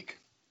other week.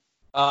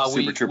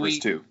 Super Troopers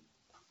 2.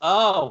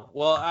 Oh,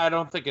 well, I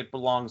don't think it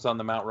belongs on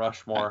the Mount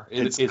Rushmore.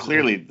 It's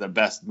clearly the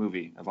best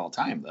movie of all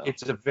time, though.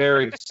 It's a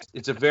very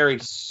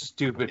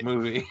stupid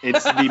movie.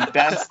 It's the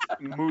best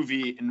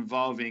movie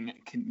involving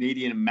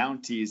Canadian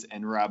Mounties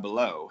and Rob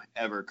Lowe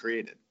ever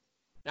created.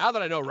 Now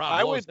that I know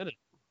Rob Lowe's in it.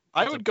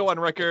 I would go on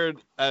record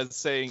as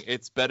saying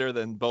it's better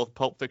than both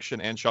Pulp Fiction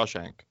and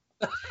Shawshank.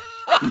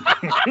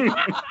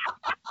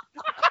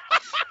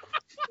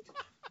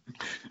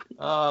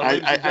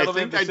 I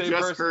think I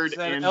just heard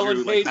Andrew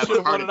Ellen Page have should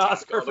a have won heart an attack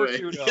Oscar all for the way.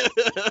 Juno.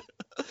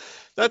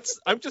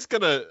 I'm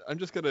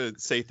just gonna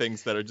say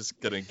things that are just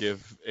gonna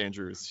give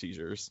Andrew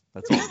seizures.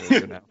 That's all I'm gonna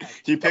do now.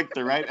 You picked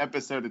the right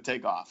episode to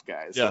take off,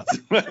 guys. Yeah.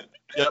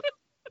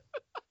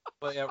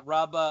 But yeah,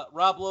 Rob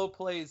Lowe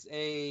plays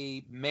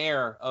a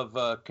mayor of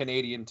a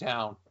Canadian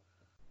town,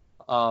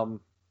 and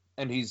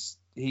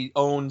he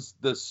owns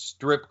the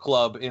strip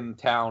club in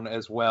town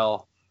as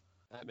well.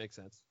 That makes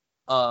sense.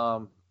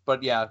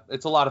 But yeah,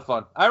 it's a lot of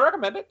fun. I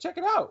recommend it. Check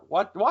it out.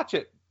 Watch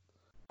it.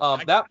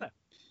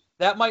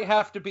 That might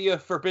have to be a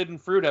Forbidden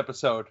Fruit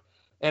episode,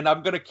 and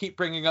I'm gonna keep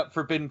bringing up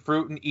Forbidden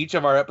Fruit in each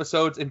of our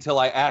episodes until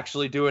I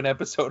actually do an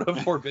episode of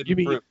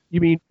Forbidden Fruit. You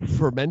mean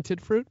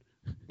fermented fruit?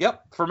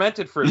 Yep,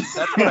 fermented fruit.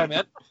 That's what I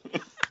meant.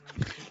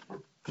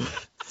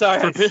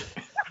 Sorry.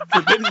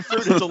 Forbidden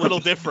Fruit is a little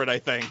different, I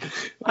think.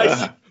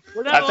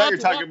 We're not I thought allowed you were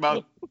to talking watch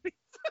about.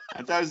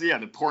 I thought it was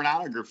the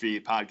pornography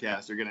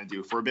podcast they're gonna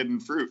do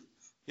Forbidden Fruit.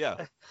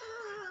 Yeah.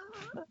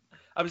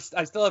 I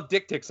still have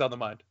dick ticks on the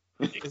mind.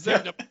 Is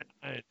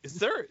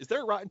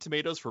there Rotten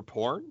Tomatoes for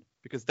porn?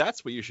 Because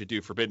that's what you should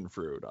do Forbidden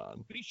Fruit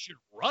on. We should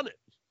run it.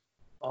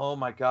 Oh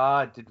my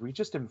God! Did we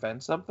just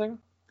invent something?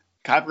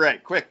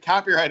 Copyright, quick,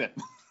 copyright it.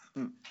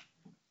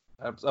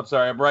 I'm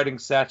sorry. I'm writing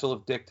Satchel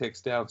of Dick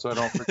Ticks down so I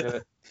don't forget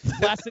it.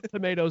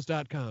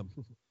 ClassicTomatoes.com.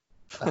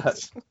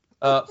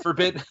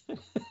 Forbidden.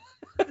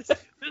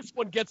 This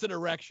one gets an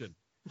erection.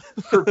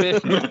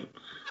 Forbidden Two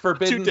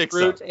Fruit, dicks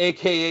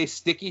aka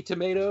Sticky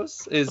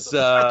Tomatoes, is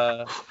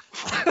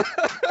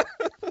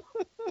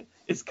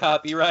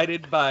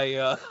copyrighted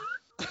by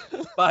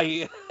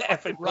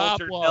Effin' Rob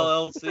Culture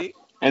Love. LLC.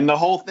 And the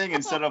whole thing,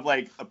 instead of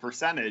like a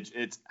percentage,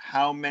 it's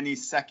how many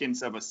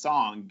seconds of a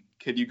song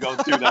could you go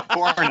through the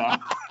porno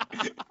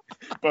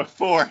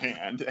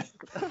beforehand.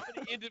 How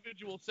many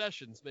individual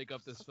sessions make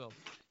up this film?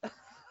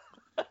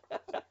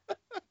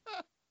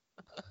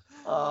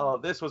 Oh,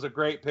 this was a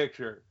great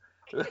picture.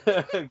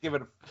 Give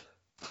it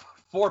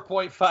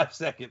 4.5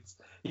 seconds.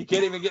 You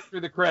can't even get through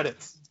the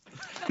credits.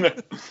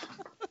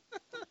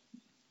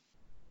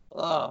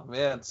 Oh,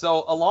 man.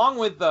 So along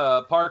with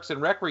the Parks and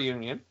Rec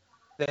reunion,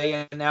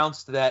 they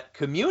announced that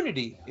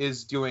Community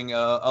is doing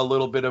a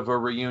little bit of a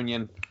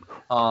reunion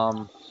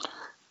on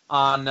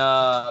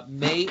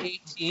May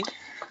 18th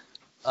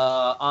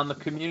on the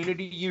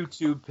Community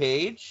YouTube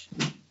page.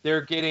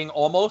 They're getting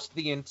almost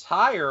the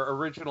entire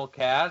original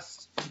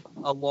cast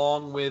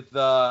along with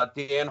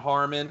Dan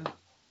Harmon,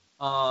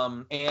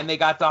 and they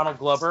got Donald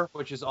Glover,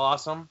 which is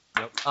awesome.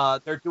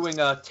 Yep. They're doing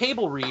a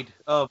table read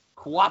of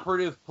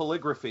Cooperative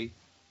Polygraphy,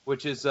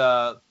 which is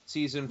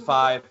season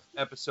 5,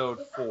 episode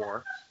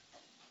 4.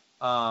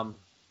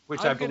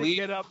 Which I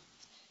believe.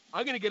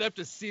 I'm gonna get up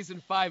to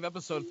season 5,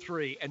 episode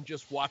 3, and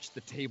just watch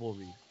the table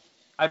read.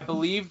 I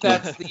believe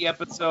that's the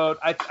episode.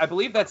 I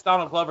believe that's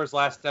Donald Glover's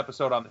last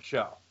episode on the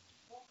show,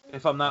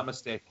 if I'm not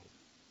mistaken.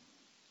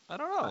 I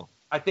don't know.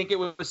 I think it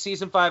was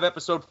season 5,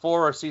 episode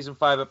 4, or season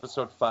 5,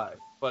 episode 5.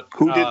 But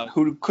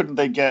Who couldn't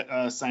they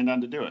get signed on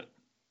to do it?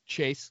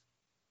 Chase.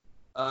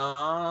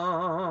 Joel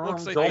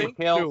like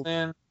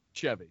McHale.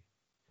 Chevy.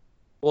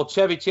 Well,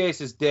 Chevy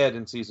Chase is dead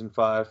in season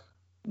 5.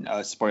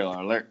 No, spoiler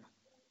alert.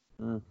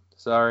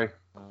 Sorry.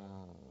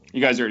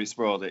 You guys already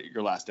spoiled it,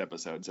 your last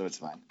episode, so it's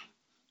fine.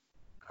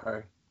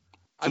 Sorry.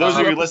 For those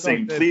of you episode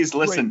listening, is please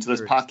listen great to this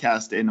series.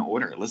 podcast in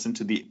order. Listen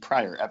to the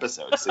prior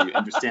episodes so you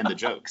understand the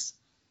jokes.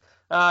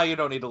 You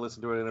don't need to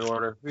listen to it in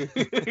order.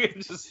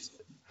 Just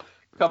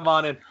come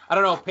on in. I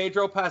don't know.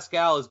 Pedro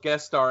Pascal is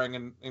guest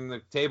starring in the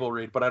table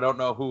read, but I don't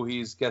know who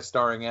he's guest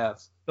starring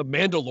as. The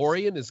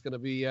Mandalorian is going to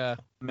be.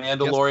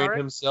 Mandalorian starring?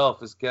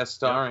 himself is guest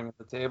starring at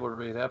the table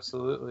read.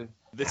 Absolutely.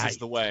 This is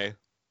the way.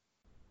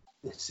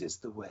 This is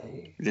the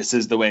way. This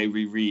is the way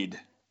we read.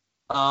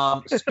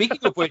 Speaking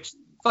of which,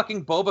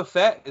 fucking Boba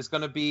Fett is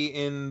going to be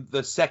in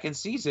the second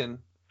season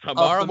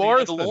Tamara of The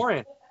Morrison.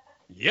 Mandalorian.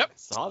 Yep.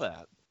 Saw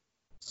that.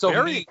 So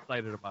Very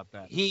excited about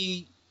that.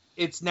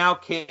 it's now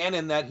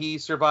canon that he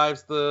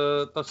survives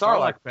the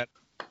Sarlacc pit.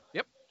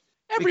 Yep.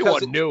 Because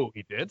Everyone knew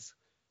he did.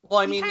 Well,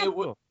 I He mean, had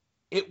to.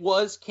 it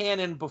was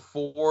canon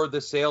before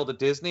the sale to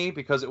Disney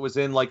because it was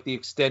in like the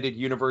extended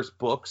universe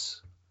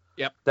books.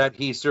 Yep. That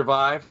he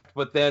survived,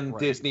 but then Right.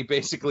 Disney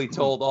basically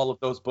told all of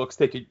those books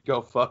they could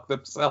go fuck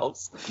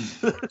themselves.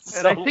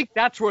 And I think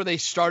that's where they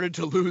started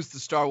to lose the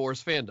Star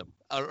Wars fandom,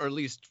 or at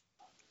least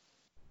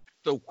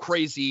the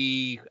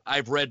crazy.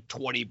 I've read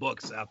 20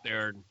 books out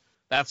there, and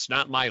that's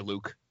not my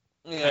Luke.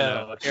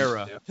 yeah,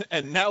 era.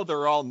 And now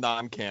they're all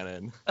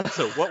non-canon.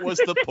 So what was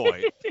the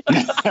point?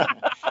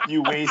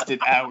 You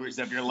wasted hours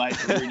of your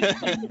life reading, you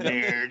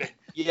nerd.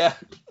 Yeah,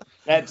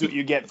 That's what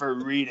you get for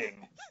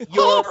reading.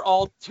 your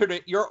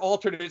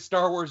alternate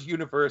Star Wars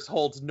universe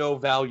holds no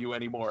value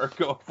anymore.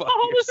 Go fuck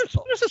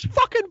yourself. This is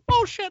fucking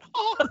bullshit.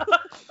 What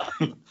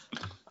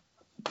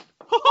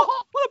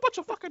a bunch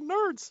of fucking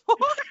nerds.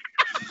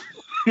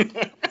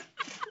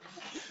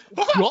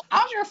 Well,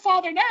 I'm your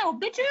father now,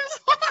 bitches.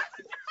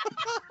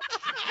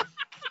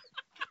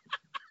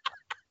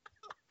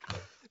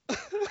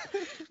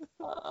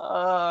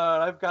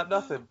 I've got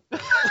nothing.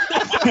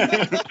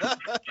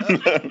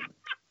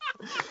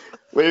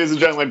 Ladies and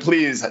gentlemen,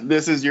 please,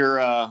 this is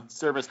your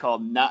service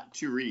called Not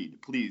to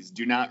Read. Please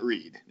do not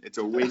read. It's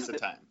a waste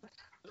of time.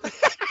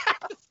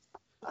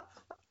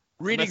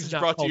 reading's Message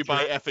not brought to you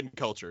by culture. Effin'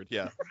 Cultured.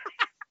 Yeah.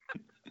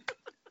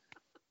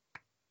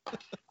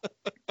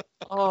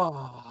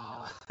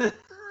 Oh. But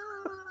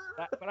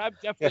I'm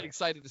definitely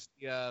excited to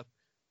see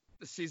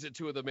season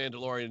 2 of The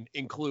Mandalorian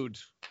include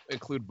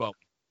Bo.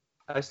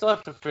 I still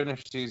have to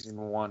finish season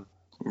 1.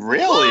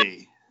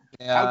 Really?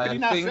 Yeah, How could you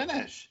not think-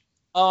 finish?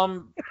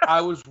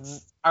 I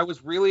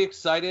was really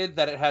excited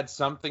that it had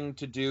something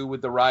to do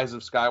with the rise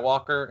of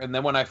Skywalker, and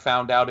then when I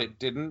found out it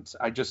didn't,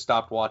 I just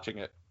stopped watching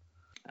it.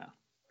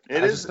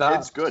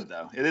 It's good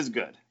though. It is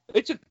good.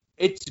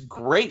 It's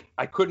great.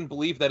 I couldn't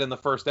believe that in the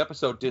first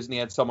episode Disney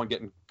had someone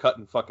getting cut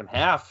in fucking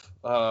half.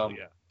 Yeah.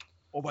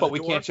 But we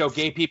can't show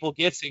gay people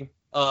kissing.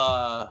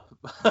 Because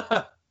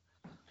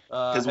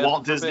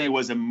Walt Disney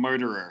was a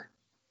murderer,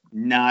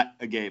 not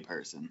a gay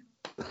person.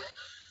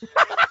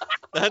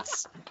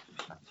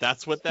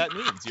 That's what that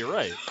means. You're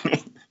right.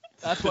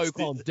 That's why we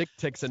call them dick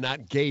ticks and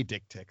not gay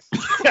dick ticks.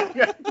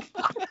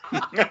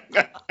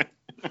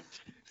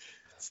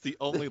 It's the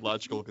only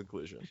logical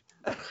conclusion.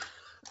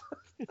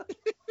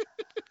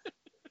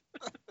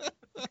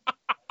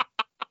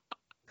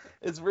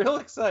 It's real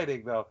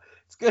exciting, though.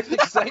 It's good,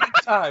 exciting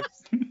times.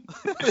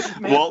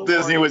 Walt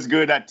Disney was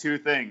good at two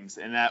things,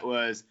 and that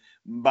was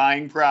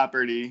buying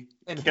property,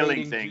 And killing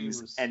hating things,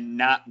 Jews. and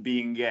not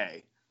being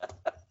gay.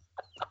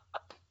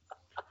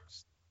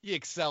 He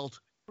excelled.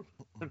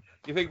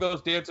 You think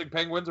those dancing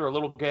penguins are a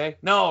little gay?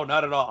 No,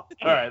 not at all.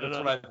 All right, that's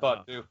what I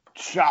thought, too.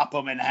 Chop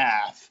them in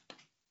half.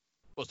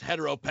 Most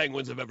hetero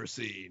penguins I've ever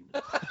seen.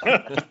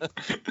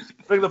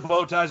 Think the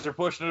bow ties are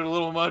pushing it a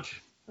little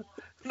much?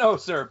 No,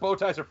 sir. Bow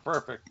ties are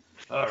perfect.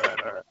 All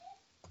right.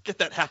 Get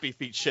that happy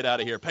feet shit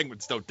out of here.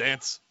 Penguins don't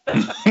dance.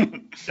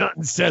 Nothing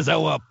says I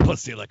want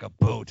pussy like a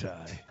bow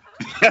tie.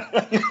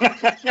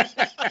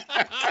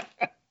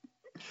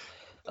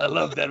 I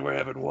love that we're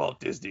having Walt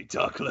Disney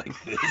talk like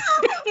this.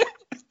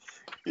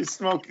 He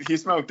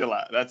smoked a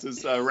lot. That's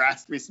his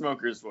raspy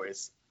smoker's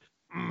voice.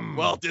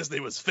 Walt Disney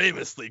was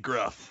famously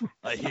gruff,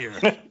 I hear.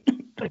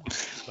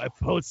 My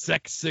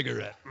post-sex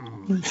cigarette.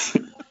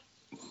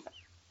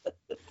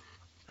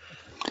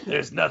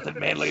 There's nothing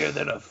manlier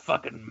than a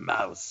fucking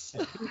mouse.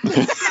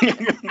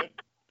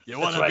 You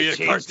want That's to why be I a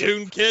changed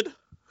cartoon kid?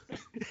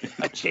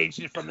 I changed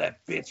it from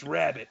that bitch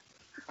rabbit.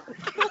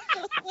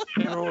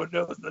 Everyone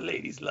knows the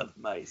ladies love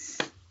mice.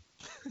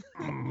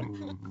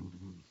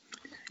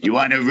 You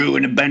want to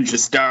ruin a bunch of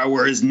Star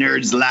Wars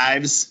nerds'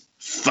 lives?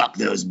 Fuck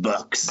those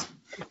books.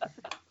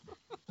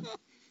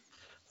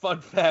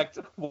 Fun fact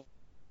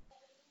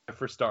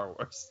for Star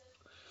Wars.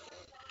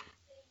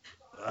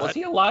 Was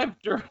he alive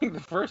during the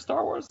first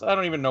Star Wars? I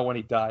don't even know when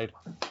he died.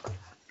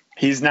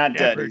 He's not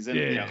dead. Never He's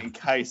did.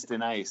 encased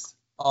in ice.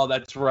 Oh,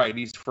 that's right.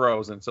 He's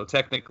frozen, so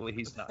technically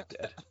he's not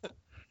dead.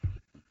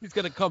 He's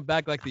gonna come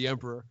back like the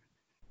Emperor.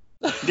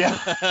 Yeah.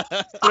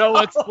 No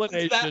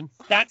explanation.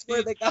 That's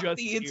where they got Just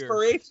the here.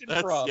 inspiration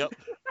from. Yep.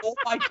 Oh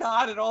my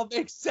god, it all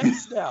makes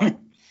sense now.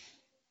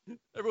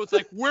 Everyone's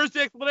like, "Where's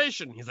the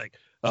explanation?" He's like,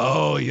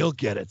 "Oh, you'll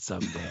get it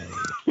someday."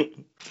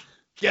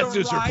 Guess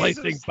who's rise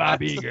of replacing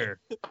Bob Eager?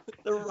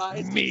 The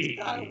rise Me.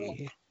 of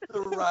Skywalker.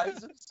 The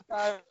rise of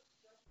Skywalker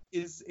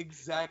is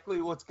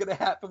exactly what's going to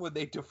happen when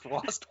they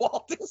defrost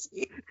Walt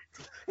Disney.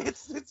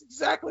 It's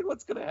exactly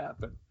what's going to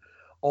happen.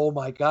 Oh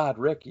my God,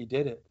 Rick, you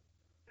did it.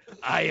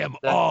 I am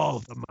all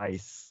the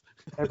mice.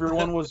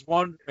 Everyone was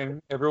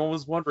wondering. Everyone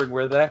was wondering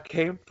where that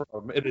came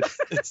from, and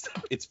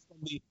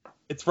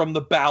it's from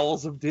the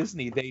bowels of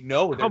Disney. They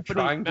know they're Company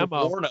trying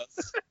memo. to warn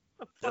us.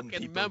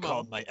 Fucking memo.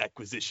 call my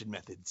acquisition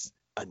methods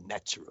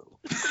unnatural.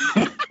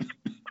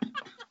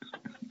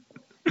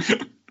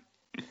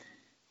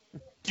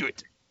 Do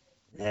it.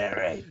 All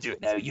right, do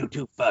it now. You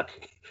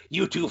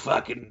two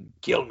fucking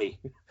kill me.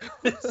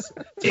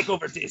 Take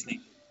over Disney.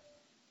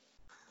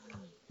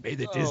 May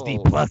the Disney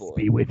Plus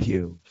be with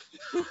you.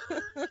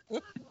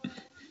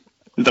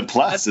 The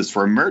plus is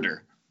for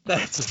murder.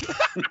 That's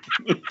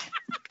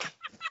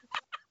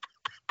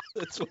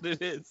That's what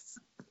it is.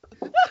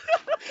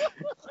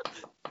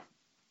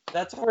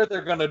 That's where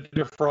they're gonna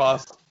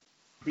defrost.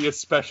 Be a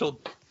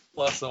special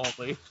plus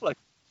only, like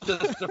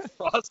just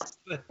defrost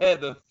the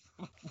head of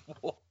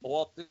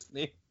Walt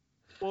Disney.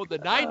 Well, in the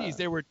 90s,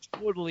 they were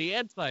totally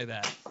anti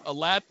that.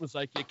 Aladdin was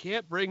like, you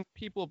can't bring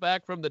people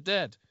back from the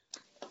dead.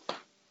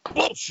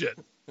 Bullshit.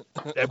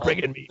 They're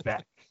bringing me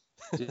back.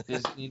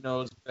 Disney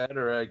knows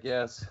better, I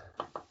guess.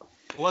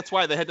 Well, that's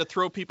why they had to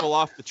throw people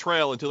off the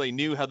trail until they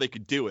knew how they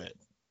could do it.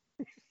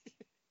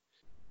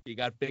 You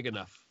got big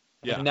enough.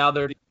 Yeah. And now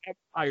they're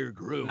Empire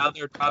grew.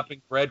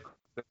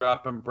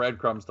 dropping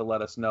breadcrumbs to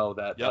let us know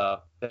that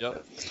Yep.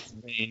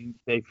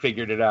 they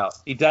figured it out.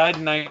 He died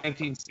in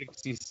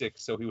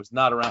 1966, so he was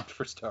not around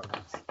for Star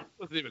Wars.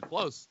 Wasn't even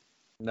close.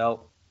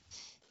 No.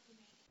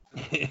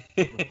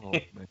 Oh,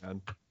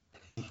 man.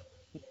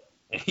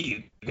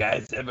 You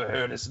guys ever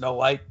heard of Snow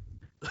White?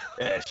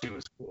 Yeah, she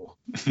was cool.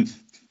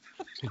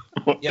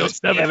 Those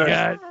seven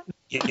guys.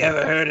 You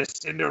ever heard of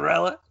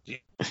Cinderella?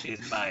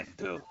 She's mine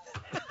too.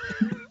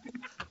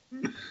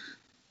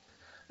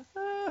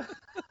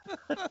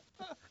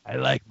 I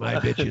like my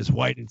bitches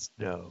white as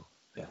snow.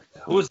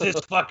 Who's this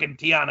fucking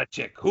Tiana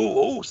chick?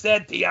 Who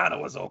said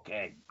Tiana was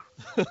okay?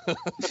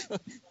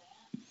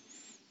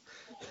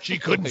 She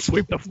couldn't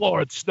sweep the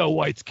floor at Snow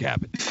White's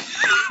cabin.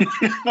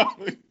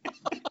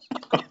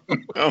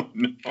 Oh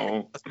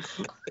no.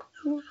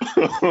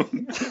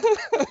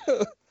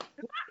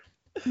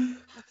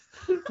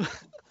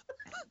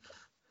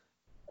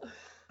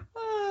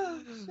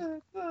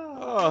 Oh,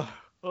 well,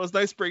 it was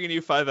nice bringing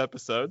you 5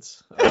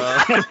 episodes.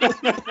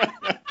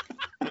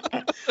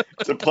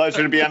 It's a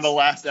pleasure to be on the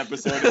last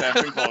episode of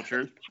Effing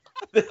Culture.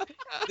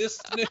 This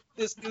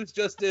news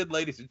just in,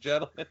 ladies and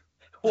gentlemen.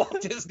 Walt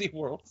Disney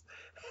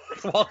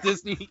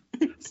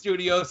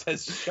Studios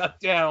has shut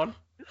down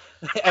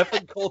the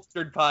Effing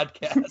Cultured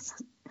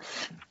podcast.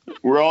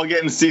 We're all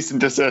getting cease and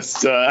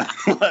desist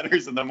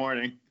letters in the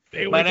morning.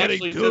 They were Mine getting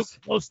actually too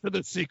just close to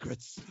the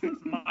secrets.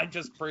 mine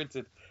just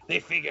printed. They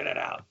figured it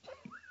out.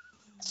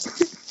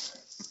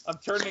 I'm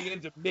turning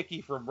into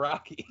Mickey from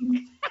Rocky.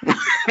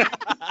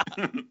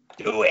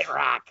 Do it,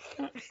 Rock.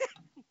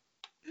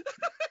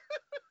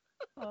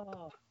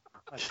 Oh,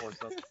 my poor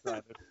son's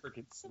trying to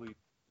freaking sleep.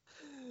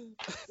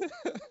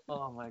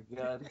 Oh my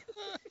god.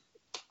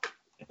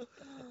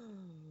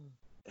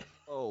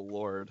 Oh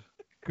Lord.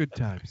 Good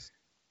times.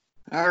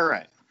 All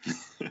right.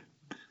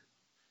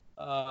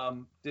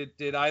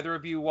 Did either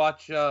of you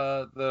watch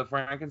the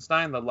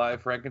Frankenstein, the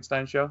live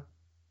Frankenstein show?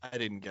 I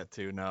didn't get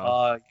to, no.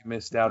 Oh, you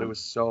missed out. It was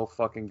so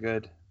fucking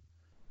good.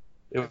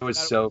 It was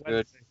so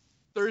good.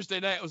 Thursday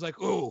night, I was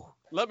like, ooh,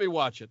 let me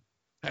watch it.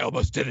 I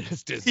almost did it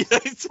as Disney.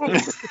 What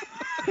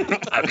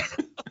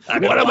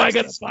am I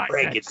going to buy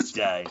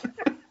Frankenstein.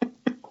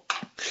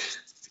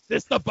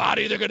 This the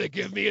body they're going to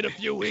give me in a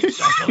few weeks?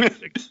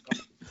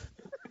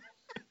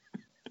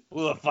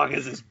 Who the fuck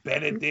is this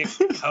Benedict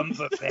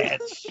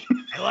Cumberbatch?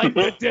 I like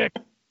the dick.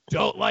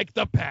 Don't like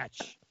the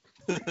patch.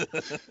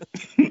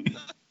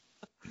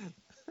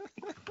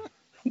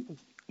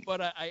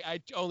 But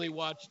I only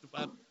watched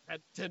about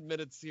 10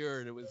 minutes here,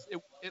 and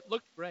it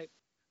looked great.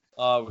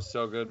 Oh, it was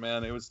so good,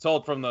 man. It was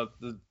told from the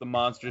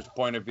monster's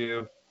point of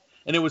view.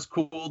 And it was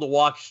cool to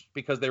watch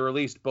because they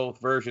released both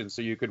versions,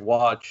 so you could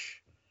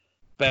watch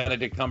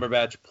Benedict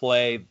Cumberbatch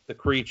play the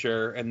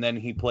creature, and then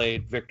he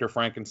played Victor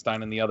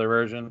Frankenstein in the other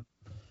version.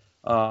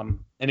 And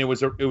it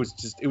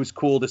was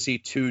cool to see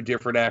two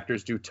different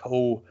actors do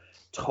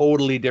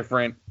totally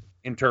different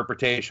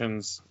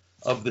interpretations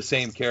of the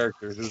same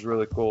characters. It was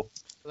really cool.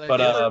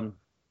 But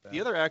the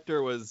other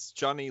actor was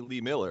Johnny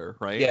Lee Miller,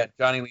 right? yeah,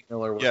 Johnny Lee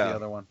Miller was the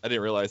other one. I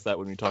didn't realize that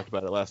when we talked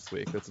about it last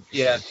week. That's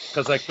Yeah,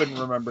 because I couldn't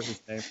remember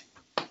his name.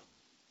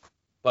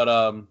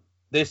 But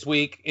this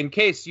week, in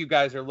case you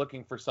guys are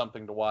looking for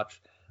something to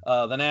watch,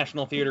 the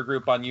National Theater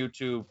Group on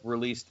YouTube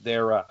released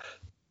their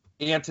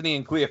Antony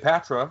and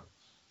Cleopatra,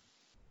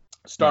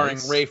 starring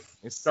Nice. Ray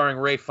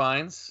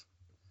Fiennes.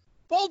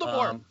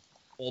 Voldemort.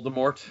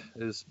 Voldemort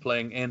is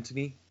playing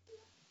Antony,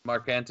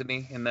 Mark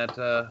Antony, in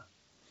that.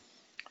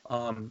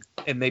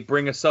 And they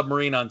bring a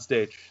submarine on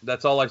stage.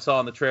 That's all I saw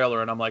in the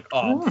trailer, and I'm like,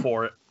 oh, I'm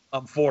for it.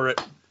 I'm for it.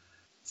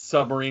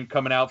 Submarine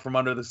coming out from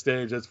under the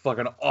stage. That's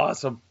fucking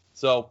awesome.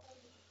 So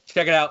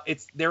check it out.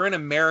 They're in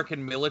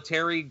American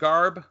military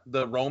garb,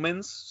 the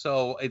Romans.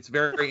 So it's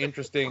very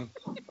interesting.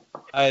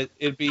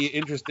 It'd be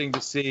interesting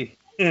to see,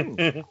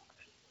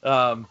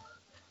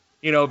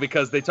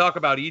 because they talk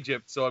about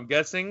Egypt. So I'm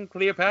guessing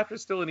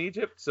Cleopatra's still in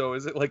Egypt. So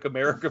is it like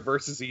America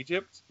versus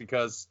Egypt?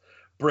 Because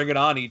bring it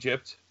on,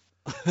 Egypt.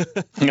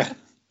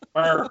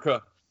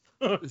 America.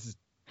 This is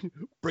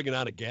bring it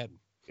on again.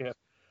 Yeah.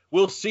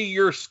 We'll see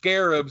your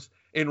scarabs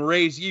and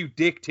raise you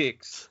dick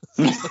ticks.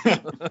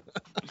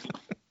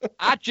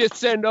 I just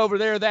send over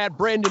there that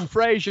Brendan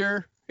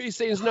Fraser. He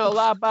seems to know a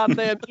lot about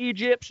them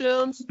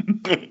Egyptians.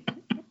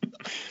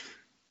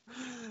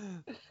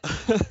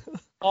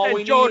 All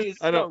we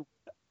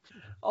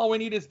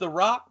need is The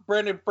Rock,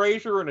 Brendan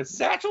Fraser, and a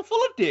satchel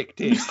full of dick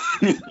ticks.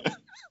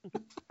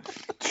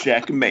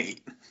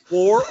 Checkmate.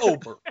 War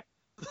over.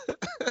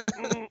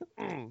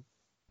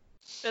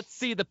 Let's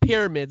see the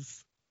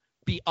pyramids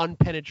be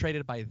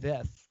unpenetrated by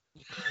this.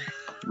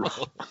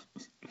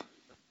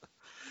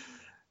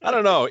 I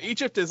don't know.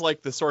 Egypt is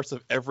like the source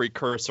of every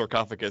cursed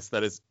sarcophagus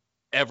that has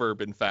ever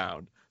been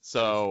found.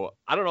 So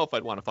I don't know if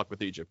I'd want to fuck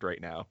with Egypt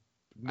right now.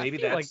 Maybe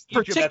feel that's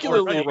like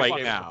particularly that's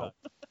right now.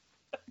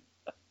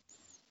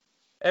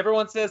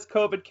 Everyone says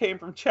COVID came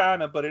from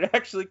China, but it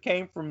actually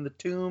came from the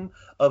tomb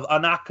of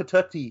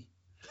Anakhtati.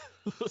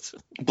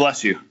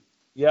 Bless you.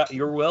 Yeah,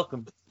 you're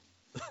welcome.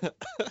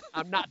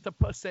 I'm not the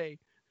pussy.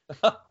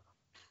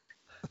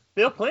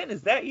 Bill Clinton,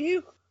 is that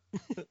you?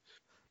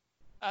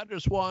 I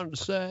just wanted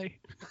to say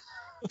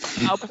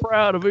I'm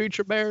proud of each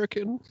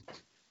American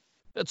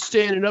that's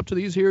standing up to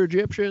these here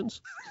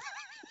Egyptians.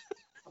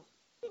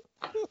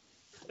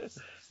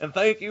 And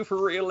thank you for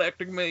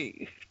reelecting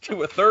me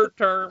to a third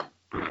term.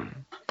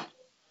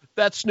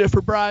 That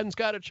sniffer Biden's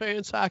got a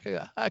chance. I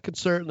could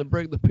certainly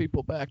bring the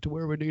people back to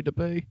where we need to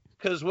be.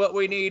 Because what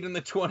we need in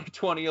the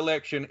 2020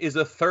 election is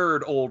a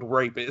third old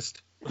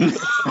rapist. You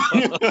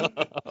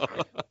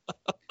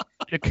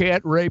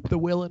can't rape the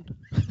willing.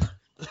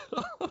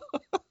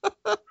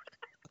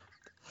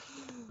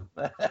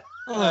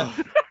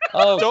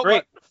 Oh,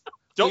 great.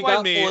 Don't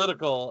mind me.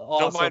 Political.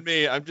 Awesome. Don't mind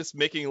me. I'm just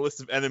making a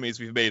list of enemies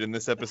we've made in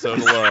this episode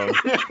alone.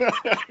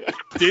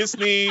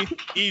 Disney,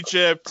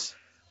 Egypt,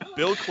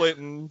 Bill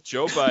Clinton,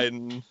 Joe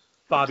Biden,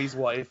 Bobby's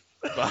wife.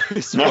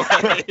 Bobby's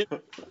wife.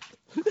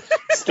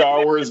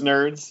 Star Wars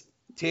nerds.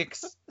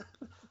 Ticks.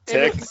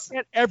 And if we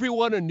get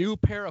everyone a new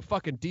pair of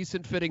fucking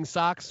decent fitting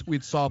socks,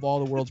 we'd solve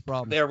all the world's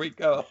problems. There we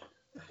go.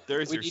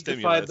 There's We your need to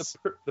stimulus.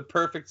 find the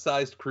perfect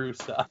sized crew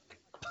sock.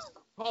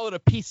 Call it a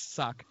peace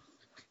sock.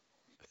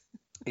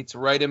 It's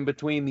right in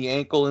between the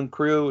ankle and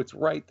crew. It's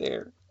right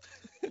there.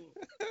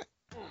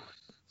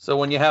 So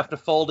when you have to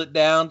fold it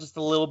down just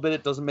a little bit,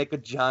 it doesn't make a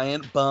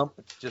giant bump.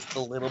 It's just a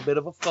little bit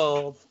of a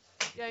fold.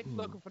 You ain't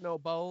looking for no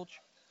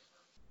bulge.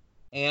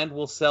 And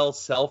we'll sell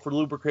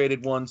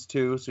self-lubricated ones,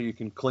 too, so you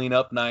can clean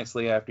up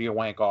nicely after you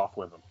wank off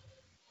with them.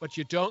 But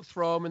you don't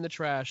throw them in the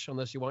trash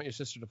unless you want your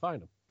sister to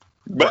find them.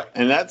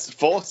 And that's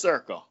full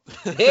circle.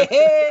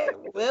 Hey,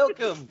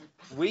 welcome.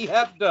 We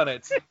have done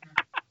it.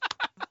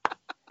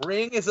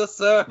 Ring is a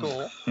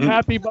circle.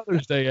 Happy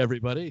Mother's Day,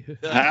 everybody.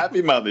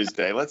 Happy Mother's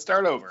Day. Let's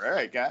start over. All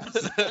right,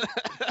 guys.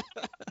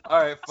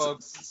 All right,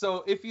 folks.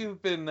 So if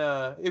you've been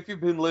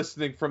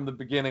listening from the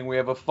beginning, we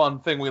have a fun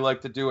thing we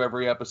like to do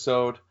every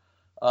episode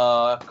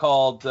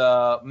called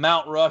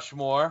Mount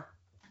Rushmore.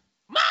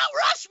 Mount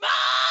Rushmore!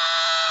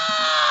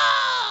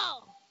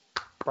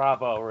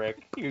 Bravo,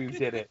 Rick. You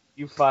did it.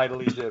 You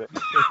finally did it.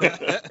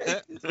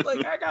 It's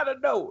like, I got a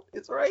note.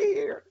 It's right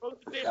here.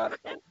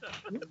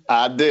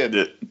 I did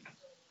it.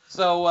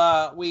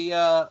 So we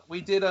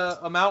did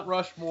a Mount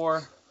Rushmore.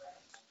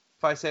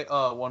 If I say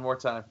one more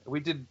time, we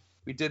did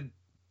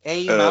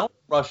a Mount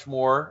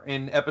Rushmore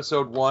in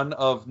episode 1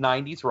 of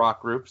 90s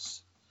rock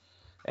groups,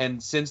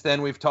 and since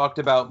then we've talked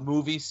about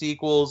movie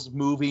sequels,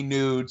 movie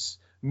nudes,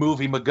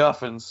 movie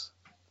MacGuffins.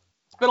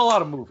 It's been a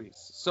lot of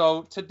movies.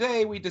 So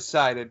today we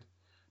decided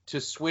to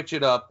switch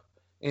it up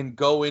and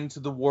go into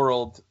the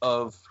world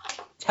of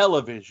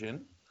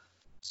television,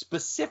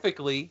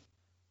 specifically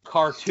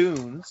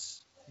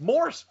cartoons.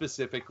 More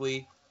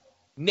specifically,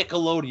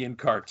 Nickelodeon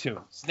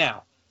cartoons.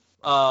 Now,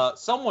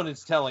 someone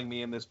is telling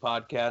me in this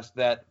podcast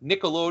that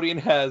Nickelodeon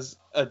has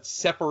a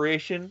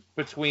separation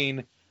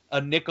between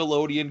a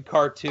Nickelodeon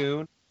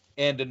cartoon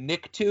and a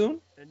Nicktoon.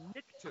 A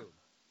Nicktoon.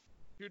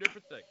 Two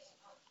different things.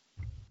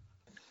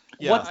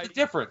 Yeah, What's the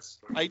difference?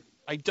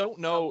 I don't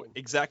know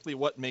exactly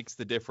what makes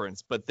the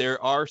difference, but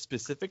there are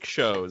specific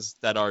shows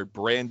that are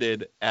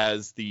branded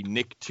as the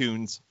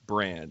Nicktoons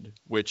brand,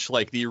 which,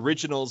 like, the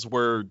originals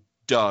were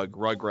Doug,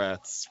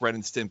 Rugrats, Ren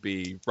and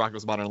Stimpy,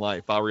 Rocko's Modern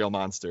Life, Our Real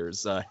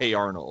Monsters, Hey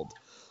Arnold.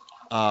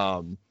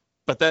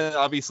 But then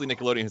obviously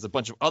Nickelodeon has a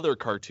bunch of other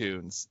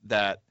cartoons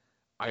that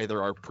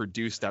either are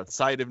produced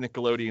outside of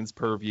Nickelodeon's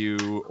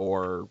purview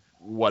or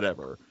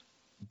whatever.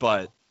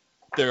 But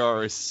there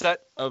are a set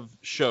of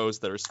shows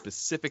that are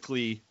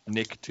specifically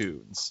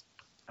Nicktoons.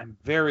 I'm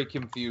very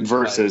confused.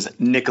 Versus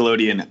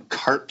Nickelodeon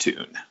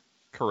cartoon.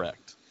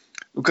 Correct.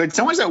 Could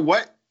someone say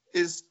what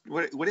is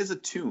a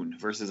tune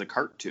versus a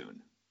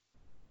cartoon?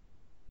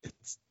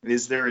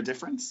 Is there a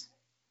difference?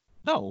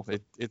 No,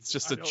 it's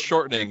just a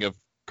shortening of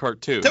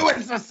cartoon. So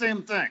it's the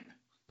same thing.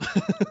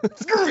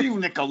 Screw you,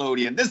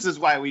 Nickelodeon. This is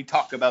why we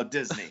talk about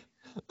Disney.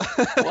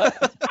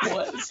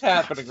 What is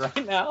happening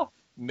right now?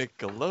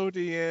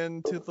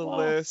 Nickelodeon to the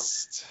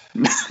list.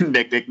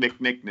 Nick.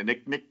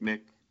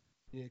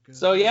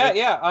 So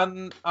yeah.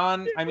 On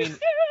I mean,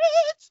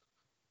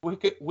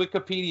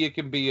 Wikipedia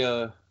can be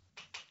a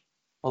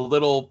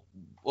little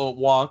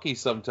wonky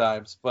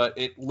sometimes, but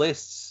it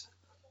lists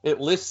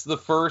the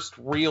first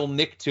real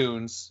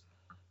Nicktoons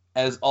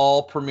as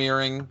all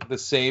premiering the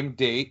same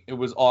date. It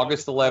was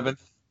August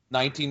 11th,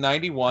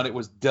 1991. It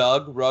was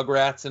Doug,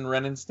 Rugrats, and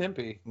Ren and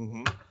Stimpy.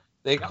 Mm-hmm.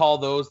 They call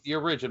those the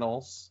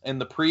originals,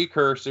 and the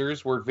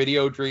precursors were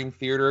Video Dream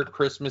Theater,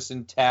 Christmas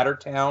in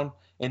Tattertown,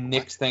 and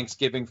Nick's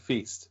Thanksgiving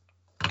Feast.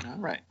 All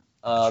right.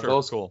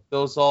 Cool.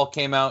 Those all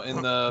came out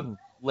in the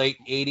late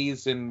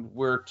 80s, and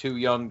we're too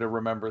young to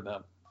remember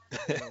them.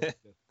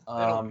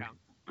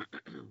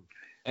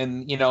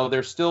 And, you know,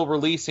 they're still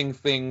releasing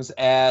things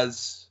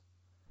as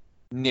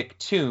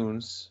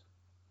Nicktoons.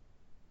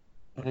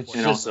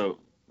 And also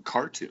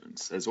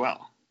cartoons as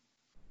well.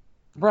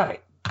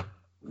 Right.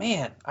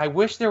 Man, I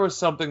wish there was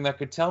something that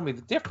could tell me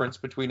the difference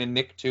between a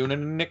Nicktoon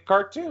and a Nick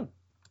cartoon.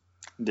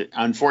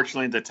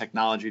 Unfortunately, the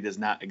technology does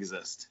not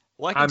exist.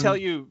 Well, I can tell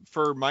you,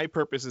 for my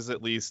purposes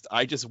at least,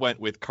 I just went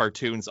with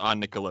cartoons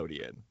on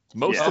Nickelodeon.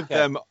 Most of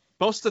them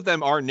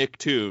are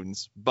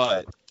Nicktoons,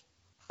 but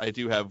I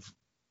do have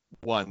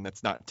one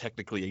that's not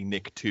technically a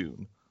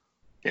Nicktoon.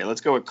 Okay,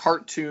 let's go with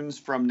cartoons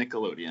from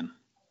Nickelodeon.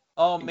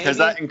 Oh, maybe because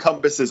that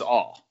encompasses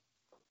all.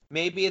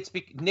 Maybe it's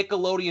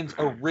Nickelodeon's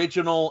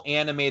original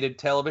animated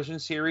television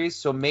series,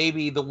 so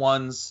maybe the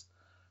ones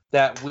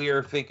that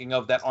we're thinking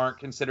of that aren't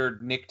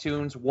considered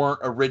Nicktoons weren't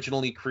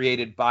originally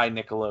created by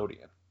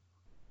Nickelodeon.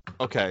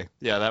 Okay,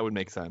 yeah, that would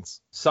make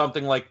sense.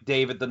 Something like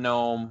David the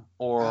Gnome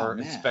or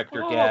Inspector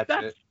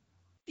Gadget.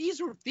 These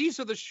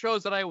are the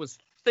shows that I was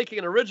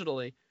thinking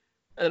originally,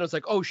 and I was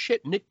like, oh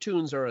shit,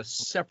 Nicktoons are a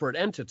separate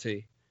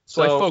entity,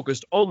 so I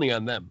focused only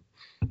on them.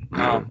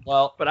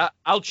 Well, but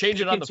I'll change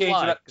it on the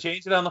fly.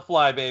 Change it on the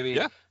fly, baby.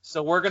 Yeah.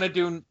 So we're gonna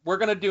do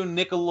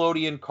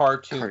Nickelodeon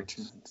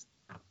cartoons.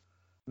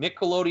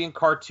 Nickelodeon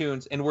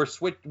cartoons, and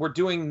we're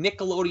doing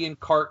Nickelodeon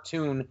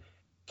cartoon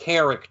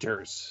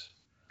characters.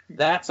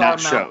 That's not our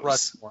shows. Mount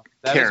Rushmore.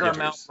 That is our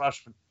Mount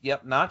Rushmore.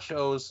 Yep, not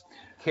shows.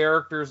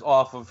 Characters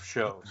off of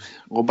shows.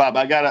 Well, Bob,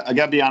 I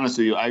gotta be honest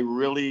with you. I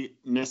really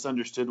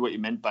misunderstood what you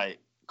meant by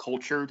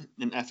cultured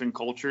and effing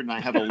cultured, and I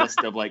have a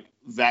list of like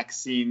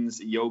vaccines,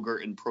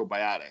 yogurt, and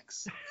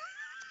probiotics.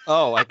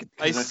 Oh,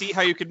 I see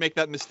how you could make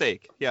that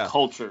mistake. Yeah.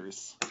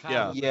 Cultures.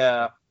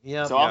 Yeah.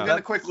 Yeah. So I'm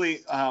gonna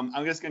quickly.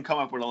 I'm just gonna come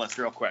up with a list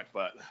real quick,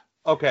 but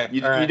Okay.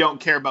 You don't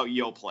care about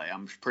Yoplait,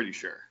 I'm pretty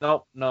sure.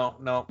 No.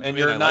 And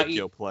you're I not. like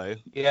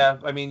Yoplait. Yeah,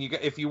 I mean,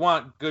 if you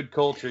want good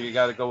culture, you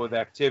got to go with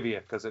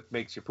Activia because it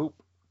makes you poop.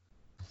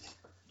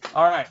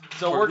 All right,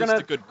 so Or we're at least gonna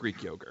a good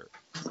Greek yogurt.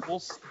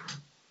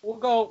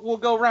 we'll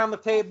go around the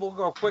table. We'll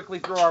go quickly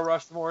through our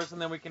Rushmores,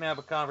 and then we can have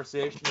a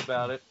conversation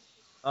about it.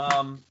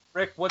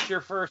 Rick, what's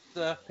your first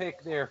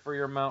pick there for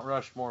your Mount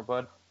Rushmore,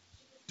 bud?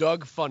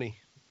 Doug Funny.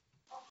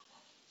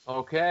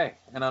 Okay,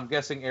 and I'm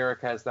guessing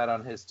Eric has that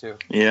on his too.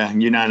 Yeah,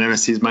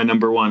 unanimous. He's my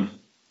number one.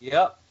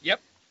 Yep.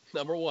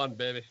 Number one,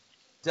 baby.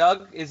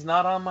 Doug is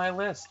not on my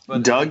list,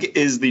 but Doug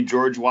is the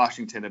George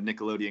Washington of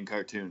Nickelodeon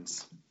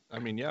cartoons. I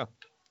mean, yeah.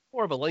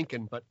 More of a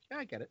Lincoln, but yeah,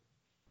 I get it.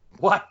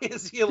 why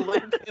is he a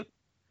Lincoln?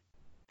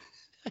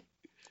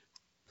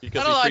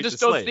 Because I don't know, he I freed just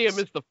the don't see slaves.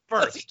 him as the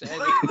first.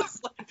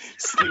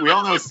 We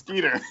all know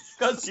Skeeter.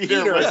 Because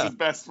Skeeter was yeah. his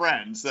best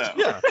friend, so.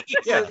 Yeah,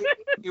 yeah.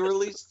 He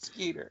released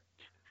Skeeter.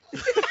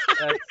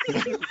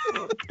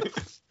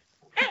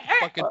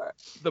 Fucking All right.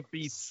 the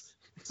beast.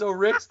 So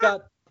Rick's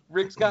got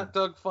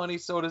Doug Funny.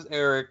 So does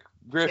Eric.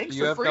 Griff, Thanks do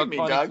you for have freeing Doug me,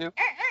 Funny Doug. too?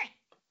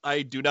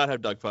 I do not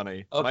have Doug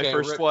Funny. Okay, My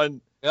first Rick-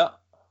 one. Yeah.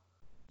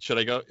 Should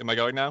I go? Am I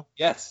going now?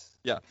 Yes.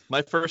 Yeah.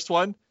 My first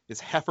one is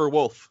Heifer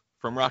Wolf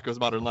from Rocko's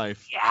Modern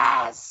Life.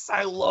 Yes,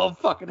 I love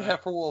fucking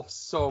Heiferwolf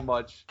so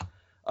much.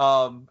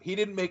 He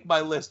didn't make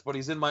my list, but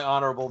he's in my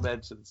honorable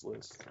mentions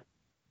list.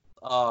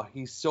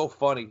 He's so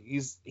funny.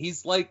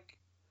 He's like,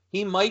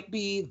 he might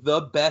be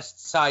the best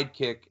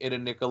sidekick in a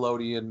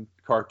Nickelodeon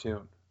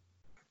cartoon.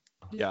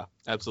 Yeah,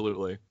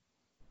 absolutely.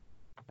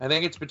 I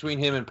think it's between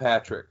him and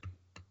Patrick.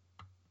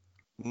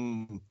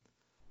 Mm.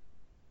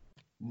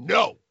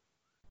 No.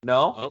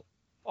 No?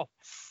 Oh,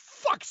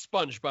 fuck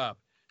SpongeBob.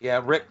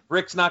 Yeah,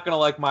 Rick's not gonna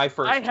like my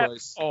first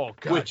choice, Oh,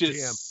 God which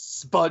is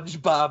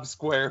SpongeBob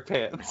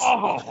SquarePants.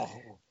 Oh.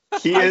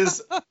 He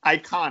is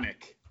iconic.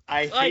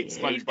 I hate hate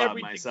SpongeBob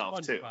everything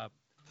myself, too. SpongeBob.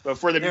 But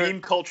for the There-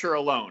 meme culture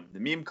alone,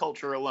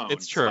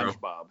 It's true.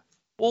 SpongeBob.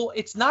 Well,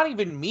 it's not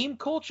even meme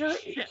culture.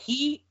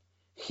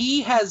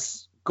 He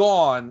has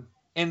gone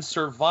and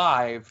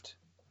survived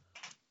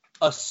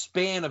a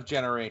span of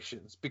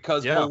generations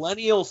because Yeah.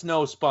 millennials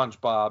know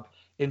SpongeBob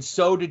and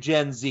so do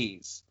Gen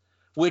Zs,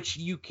 which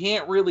you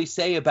can't really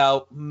say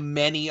about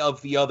many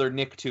of the other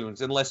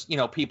Nicktoons unless,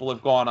 people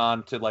have gone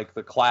on to like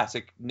the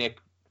classic Nick,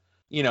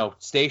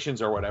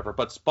 stations or whatever.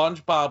 But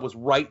SpongeBob was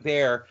right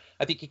there.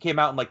 I think he came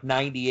out in like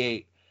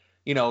 98,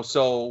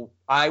 so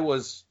I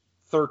was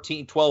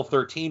 12,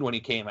 13 when he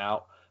came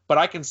out, but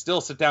I can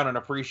still sit down and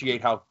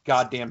appreciate how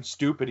goddamn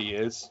stupid he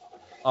is.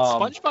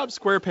 SpongeBob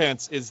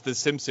SquarePants is the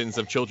Simpsons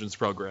of children's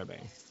programming.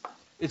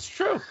 It's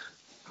true.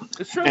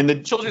 It's true. And the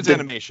Children's the,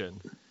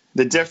 animation.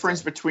 the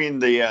difference between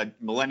the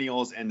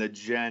millennials and the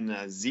Gen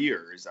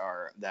Zers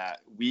are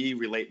that we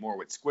relate more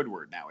with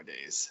Squidward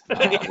nowadays.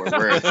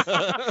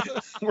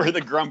 We're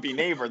the grumpy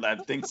neighbor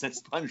that thinks that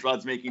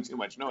SpongeBob's making too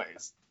much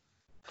noise.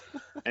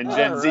 And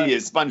Gen Z Alright.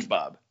 is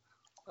SpongeBob.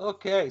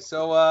 Okay,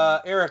 so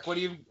Eric, what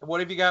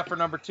have you got for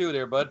number 2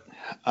 there, bud?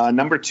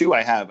 Number 2,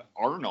 I have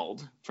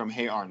Arnold from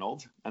Hey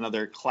Arnold,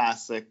 another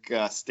classic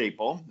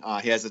staple.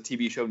 He has a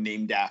TV show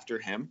named after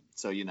him,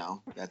 so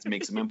that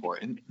makes him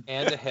important.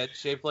 And a head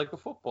shaped like a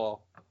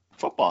football.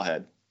 Football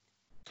head.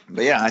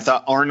 But yeah, I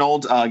thought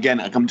Arnold again.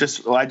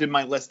 I did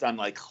my list on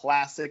like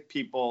classic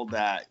people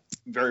that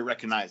very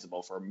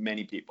recognizable for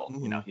many people.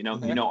 Mhm. You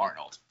know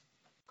Arnold.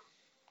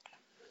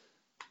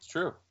 It's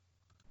true.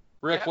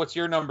 Rick, Yeah. what's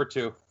your number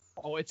 2?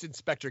 Oh, it's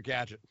Inspector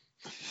Gadget.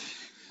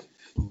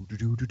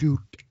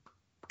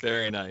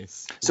 Very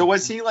nice. So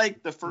was he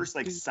like the first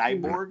like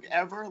cyborg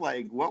ever?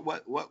 Like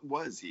what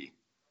was he?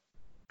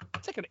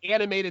 It's like an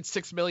animated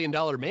 $6 million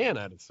man,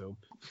 I'd assume.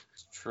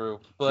 It's true.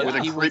 But With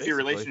a he creepy basically-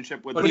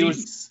 relationship with but he was-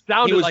 police.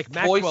 Sounded was like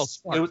Maxwell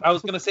voiced. Smart. I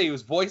was going to say he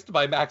was voiced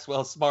by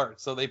Maxwell Smart,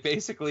 so they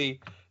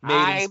basically made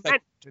I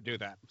meant to do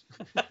that.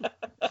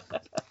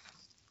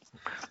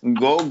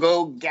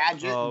 Go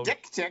gadget Oh.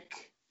 dick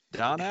tick.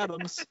 Don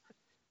Adams.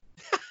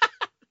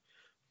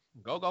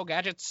 Go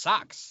Gadget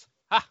socks.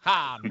 Ha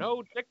ha!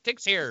 No dick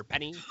ticks here,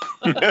 Penny.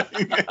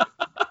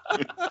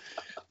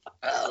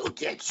 I'll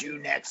get you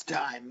next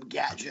time,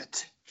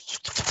 gadget.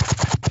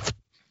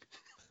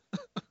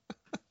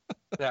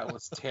 that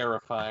was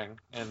terrifying,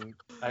 and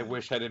I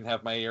wish I didn't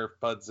have my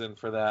earbuds in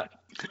for that.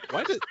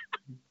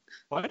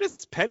 Why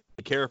does Penny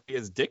care if he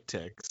has dick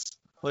ticks?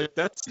 Like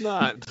that's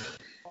not.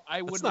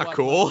 I would not want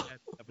cool. to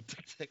have a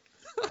dick tick.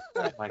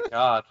 Oh my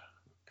god.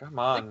 Come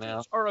on Dick now.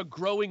 ticks are a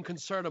growing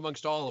concern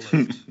amongst all of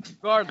us,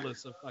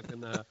 regardless of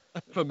fucking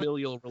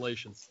familial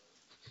relations.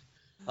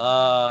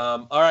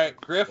 All right,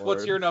 Griff, what's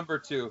Lord. your number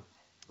 2?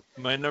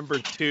 My number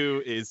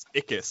 2 is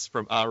Ickis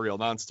from Our Real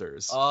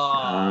Monsters.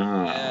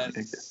 Oh,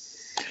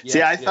 yes.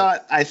 See,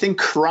 I think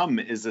Crumb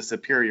is the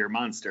superior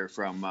monster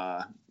from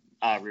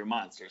Real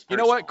Monsters. You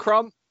know what?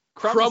 personally.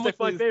 Crumb Crumb is was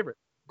my definitely favorite.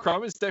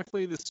 Crumb is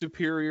definitely the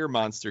superior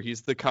monster.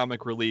 He's the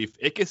comic relief.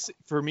 Ickis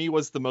for me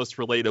was the most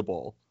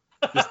relatable.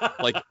 Just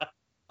like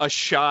a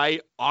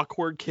shy,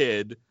 awkward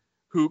kid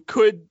who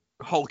could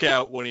Hulk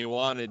out when he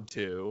wanted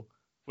to,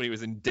 when he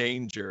was in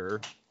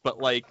danger. But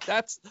like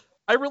that's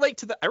I relate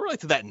to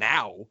that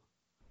now.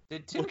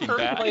 Did Tim Looking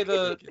Curry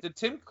back. Did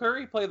Tim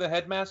Curry play the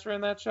headmaster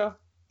in that show?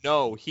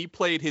 No, he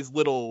played his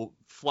little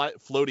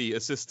floaty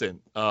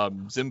assistant,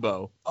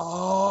 Zimbo.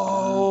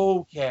 Oh,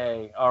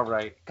 okay. All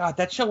right. God,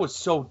 that show was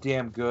so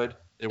damn good.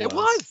 It It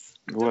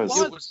It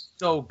was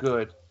so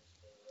good.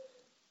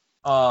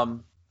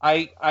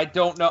 I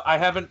don't know. I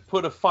haven't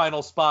put a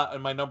final spot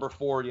in my number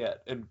 4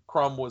 yet, and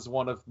Crumb was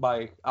one of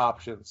my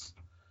options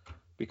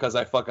because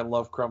I fucking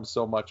love Crumb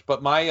so much.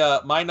 But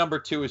my number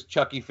 2 is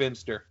Chucky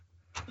Finster.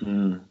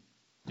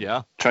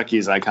 Yeah.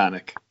 Chucky's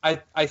iconic.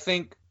 I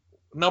think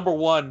number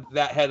 1,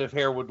 that head of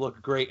hair would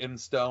look great in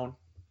stone.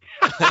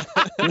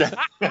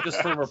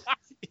 just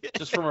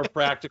from a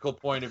practical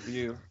point of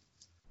view.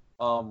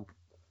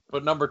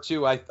 But number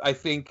 2, I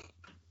think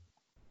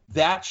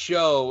that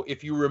show,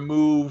 if you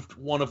removed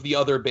one of the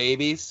other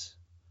babies,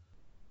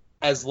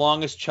 as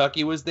long as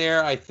Chucky was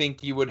there, I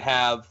think you would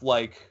have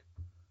like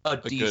a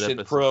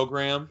decent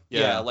program.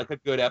 Yeah, like a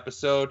good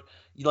episode.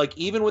 Like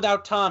even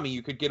without Tommy,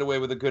 you could get away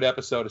with a good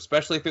episode,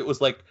 especially if it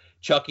was like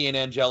Chucky and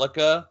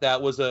Angelica.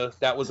 That was a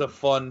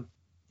fun,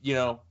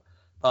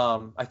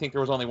 I think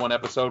there was only one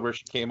episode where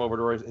she came over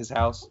to his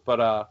house,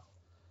 but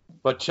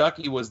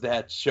Chucky was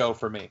that show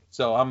for me.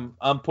 So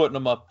I'm putting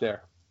him up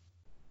there.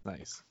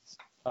 Nice.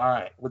 All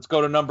right, let's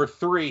go to number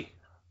 3.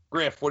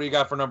 Griff, what do you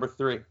got for number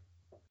 3?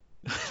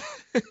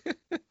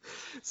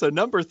 So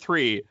number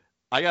 3,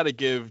 I got to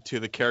give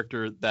to the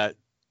character that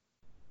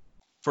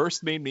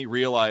first made me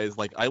realize,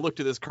 like, I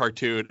looked at this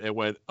cartoon and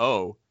went,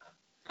 oh,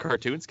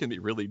 cartoons can be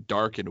really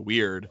dark and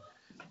weird.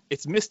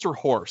 It's Mr.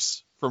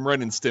 Horse from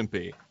Ren and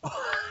Stimpy.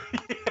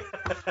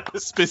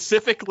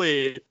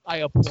 Specifically, I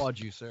applaud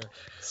you, sir.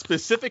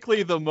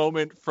 Specifically the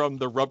moment from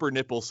the rubber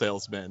nipple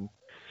salesman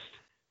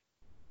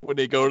when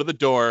they go to the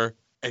door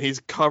and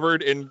he's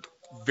covered in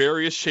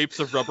various shapes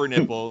of rubber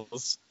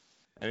nipples.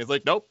 And he's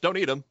like, nope, don't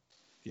eat them.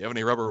 Do you have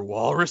any rubber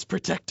walrus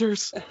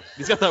protectors?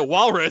 He's got that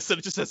walrus and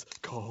it just says,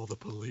 call the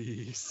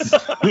police.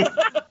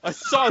 I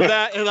saw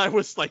that and I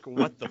was like,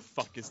 what the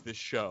fuck is this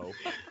show?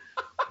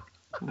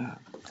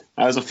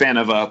 I was a fan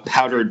of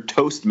Powdered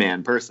Toast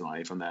Man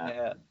personally from that.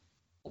 Yeah.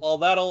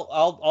 Well,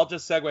 I'll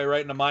just segue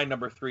right into my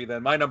number 3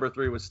 then. My number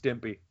 3 was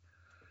Stimpy.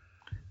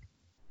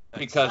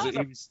 Because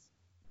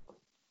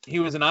he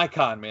was an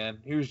icon, man.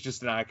 He was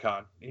just an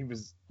icon. He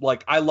was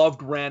like, I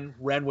loved Ren.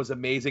 Ren was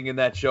amazing in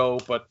that show,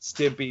 but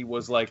Stimpy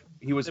was like,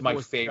 he was my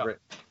favorite.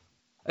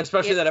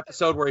 Especially that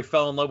episode where he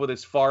fell in love with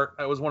his fart.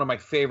 That was one of my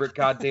favorite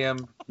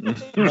goddamn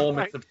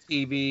moments of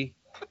TV.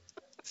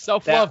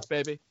 Self-love,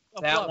 baby.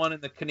 That one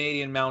and the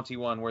Canadian Mountie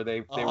one where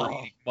they were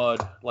eating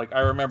mud. Like, I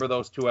remember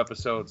those 2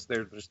 episodes.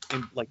 They're just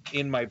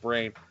in my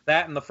brain.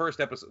 That and the first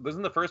episode.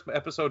 Wasn't the first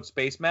episode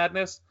Space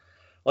Madness?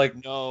 Like,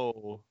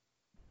 No,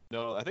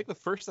 I think the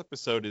first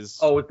episode is...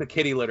 Oh, it's the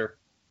kitty litter.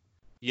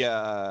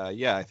 Yeah,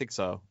 I think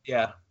so.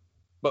 Yeah.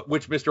 But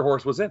which Mr.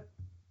 Horse was in?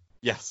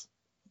 Yes.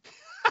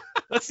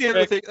 That's the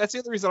other thing. That's the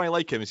other reason I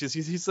like him. It's just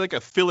he's like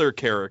a filler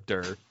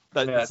character.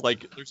 It's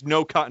like there's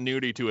no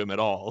continuity to him at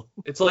all.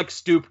 It's like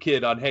Stoop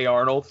Kid on Hey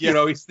Arnold. Yeah. You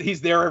know,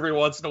 he's there every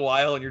once in a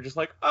while, and you're just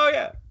like, oh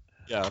yeah.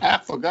 Yeah. I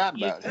forgot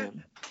about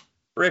him.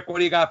 Rick, what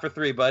do you got for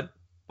 3, bud?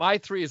 My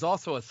 3 is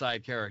also a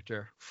side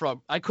character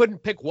from. I couldn't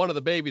pick one of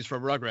the babies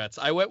from Rugrats.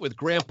 I went with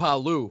Grandpa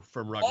Lou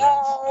from Rugrats.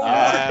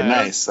 Oh,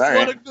 nice. All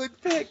right. What a good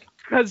pick.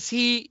 Because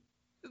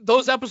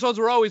those episodes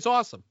were always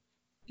awesome.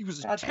 He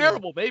was a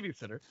terrible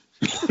babysitter.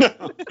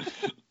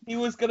 He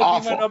was gonna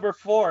be my number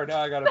 4.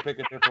 Now I gotta pick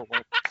a different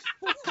one.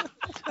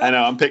 I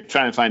know. I'm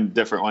trying to find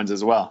different ones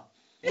as well.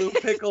 Lou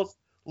Pickles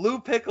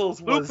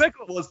was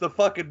the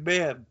fucking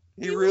man.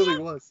 He really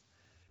was.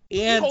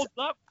 And he holds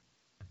up.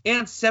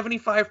 And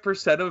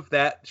 75% of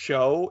that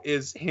show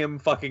is him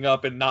fucking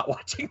up and not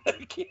watching the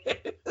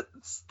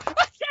kids.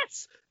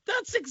 Yes,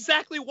 that's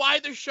exactly why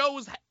the show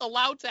was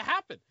allowed to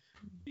happen.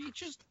 He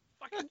just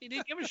fucking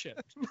didn't give a shit.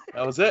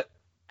 That was it.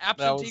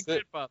 Absentee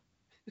grandpa.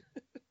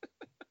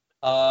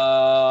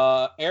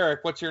 Eric,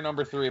 what's your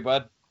number 3,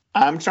 bud?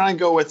 I'm trying to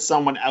go with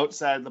someone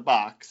outside the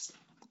box,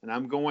 and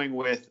I'm going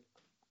with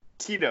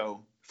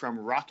Tito from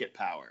Rocket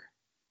Power.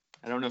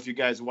 I don't know if you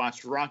guys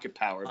watched Rocket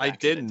Power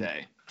back in the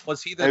day.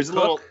 Was he the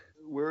cook?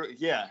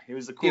 He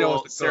was the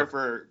cool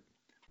surfer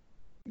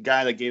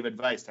guy that gave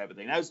advice type of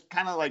thing. That was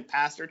kind of like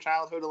past our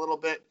childhood a little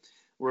bit.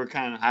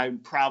 I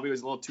probably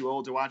was a little too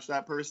old to watch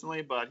that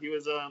personally, but he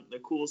was a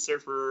cool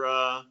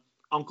surfer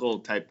uncle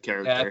type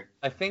character.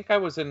 Yeah, I think I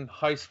was in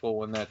high school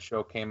when that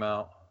show came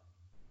out.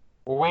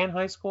 Were we in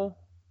high school?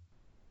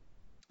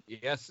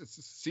 Yes,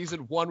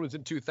 season 1 was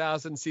in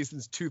 2000.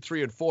 Seasons 2,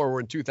 3, and 4 were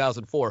in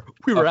 2004.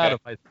 We were out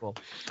of high school.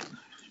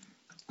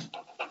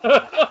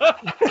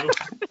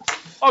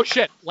 Oh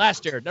shit!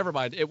 Last year, never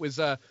mind. It was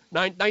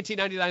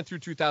 1999 through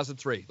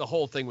 2003. The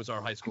whole thing was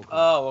our high school.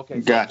 Oh,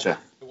 okay. Gotcha.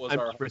 I'm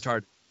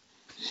retarded.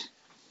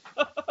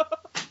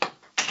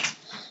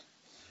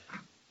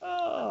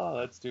 Oh,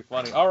 that's too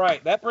funny. All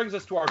right, that brings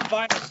us to our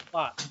final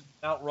spot,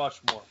 Mount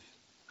Rushmore.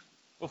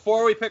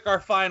 Before we pick our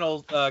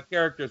final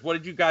characters, what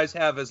did you guys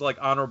have as like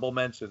honorable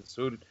mentions?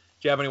 Do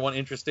you have anyone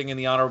interesting in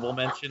the honorable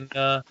mention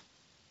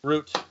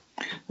route?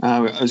 I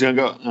was gonna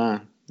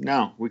go.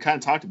 No, we kind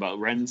of talked about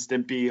Ren and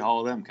Stimpy,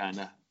 all of them, kind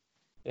of.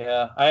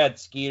 Yeah, I had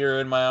Skeeter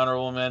in my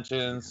honorable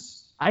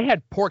mentions. I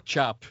had Pork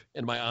Chop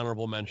in my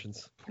honorable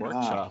mentions. Pork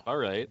Wow. chop. All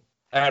right.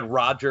 I had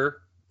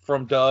Roger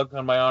from Doug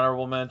on my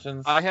honorable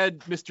mentions. I had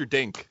Mr.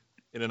 Dink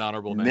in an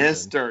honorable mention.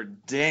 Mr.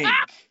 Dink.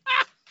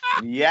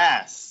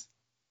 Yes.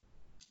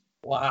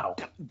 Wow.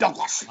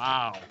 Douglas.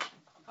 Wow.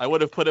 I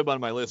would have put him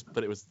on my list,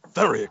 but it was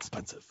very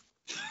expensive.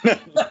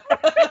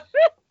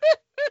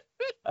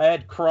 I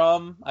had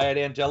Crumb, I had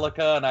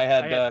Angelica, and I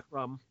had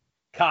Crumb.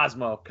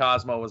 Cosmo.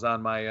 Cosmo was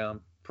on my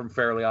from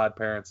Fairly Odd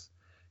Parents.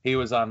 He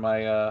was on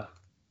my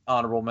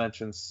honorable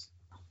mentions.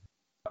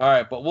 All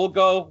right, but we'll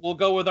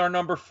go with our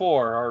number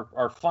 4,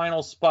 our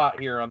final spot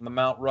here on the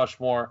Mount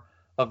Rushmore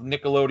of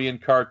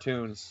Nickelodeon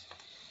cartoons.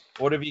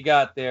 What have you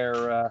got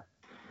there,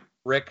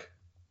 Rick?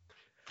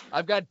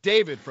 I've got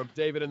David from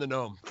David and the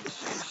Gnome.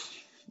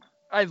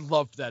 I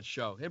loved that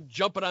show. Him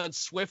jumping on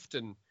Swift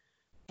and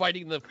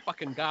fighting the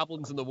fucking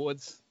goblins in the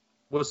woods.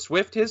 Was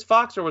Swift his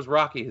fox or was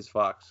Rocky his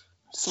fox?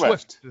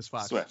 Swift. His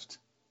fox. Swift.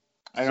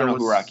 I don't know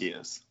who Rocky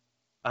is.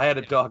 I had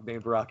a dog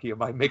named Rocky.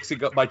 Am I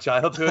mixing up my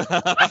childhood?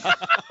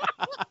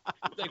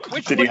 Like,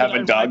 which Did one he have I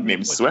a dog ride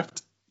named with?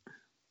 Swift?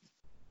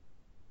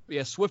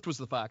 Yeah, Swift was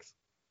the fox.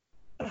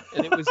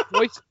 And it was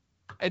voiced,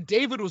 and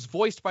David was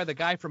voiced by the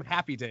guy from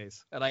Happy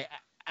Days. And I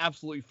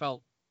absolutely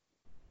felt,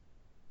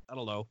 I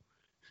don't know,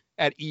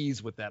 at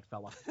ease with that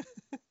fella.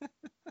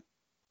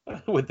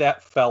 With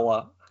that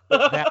fella.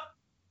 That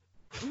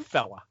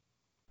fella.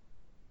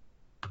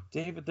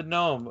 David the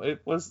Gnome.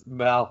 It was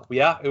Mal.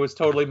 Yeah, it was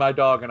totally my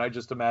dog, and I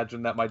just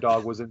imagined that my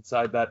dog was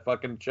inside that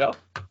fucking show.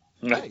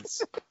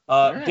 Nice.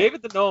 right.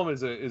 David the Gnome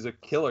is a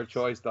killer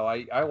choice, though.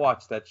 I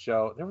watched that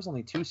show. There was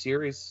only 2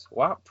 series.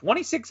 Wow,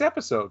 26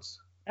 episodes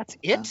That's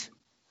it?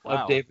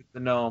 Wow. of David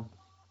the Gnome.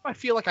 I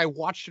feel like I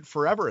watched it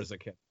forever as a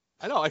kid.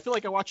 I know. I feel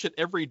like I watch it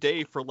every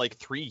day for like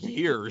 3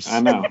 years.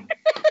 I know.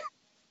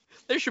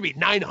 There should be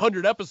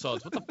 900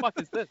 episodes. What the fuck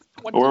is this?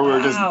 Or we're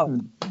Wow.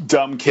 just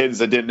dumb kids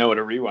that didn't know what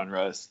a rerun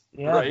was.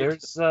 Yeah, Right.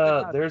 there's This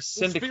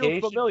feels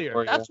syndication. familiar.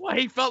 for you. That's why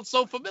he felt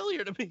so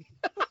familiar to me.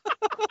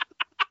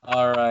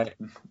 All right.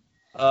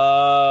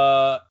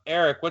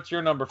 Eric, what's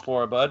your number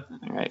 4, bud?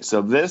 All right,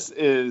 so this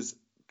is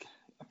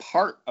a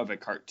part of a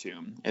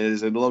cartoon. It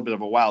is a little bit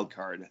of a wild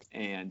card,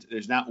 and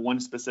there's not one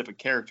specific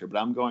character, but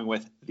I'm going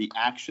with the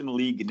Action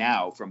League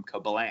Now from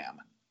Kablam.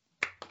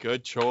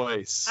 Good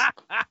choice.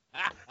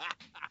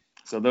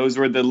 So those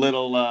were the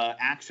little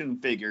action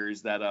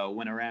figures that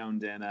went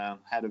around and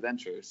had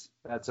adventures.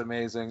 That's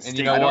amazing. And I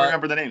you know don't what?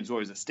 remember the names. What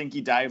was it?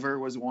 Stinky Diver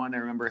was one. I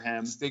remember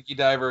him. Stinky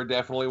Diver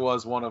definitely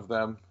was one of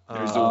them.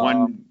 There's the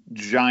one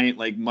giant,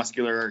 like,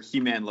 muscular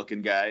He-Man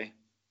looking guy.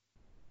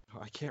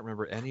 I can't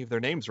remember any of their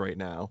names right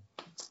now.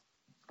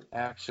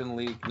 Action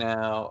League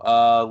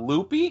Now.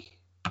 Loopy?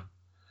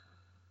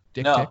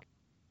 Dick No.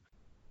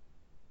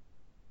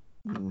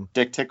 Tick.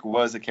 Dick Tick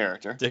was a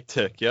character. Dick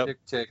Tick. Yep.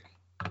 Tick Tick.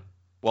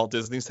 Walt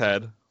Disney's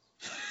head.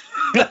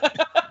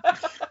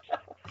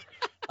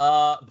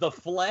 The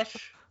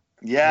Flesh,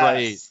 Yes.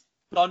 Right.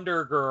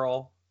 Thunder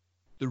Girl.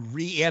 The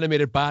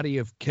reanimated body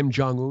of Kim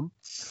Jong-un.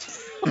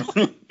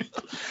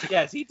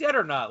 Yeah, is he dead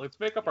or not? Let's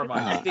make up our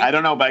mind. I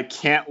don't know, but I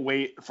can't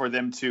wait for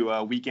them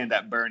to Weekend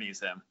at Bernie's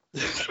him.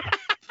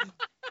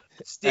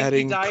 Stinky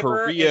Adding Diver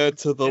Korea and-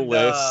 to the and,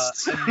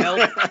 list. and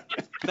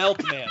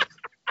Meltman.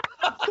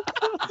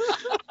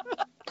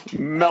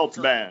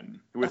 Meltman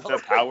with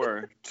the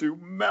power to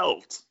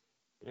melt.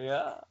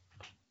 Yeah.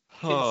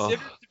 Oh.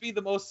 Considered to be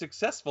the most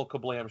successful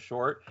Kablam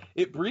short,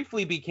 it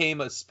briefly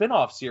became a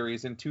spin-off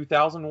series in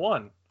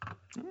 2001.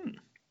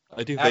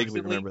 I do vaguely Action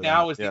remember League that.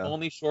 Now is yeah. the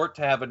only short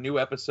to have a new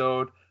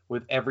episode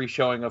with every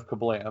showing of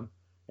Kablam,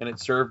 and it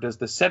served as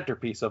the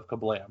centerpiece of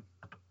Kablam.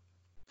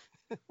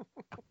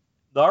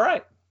 All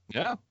right.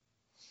 Yeah.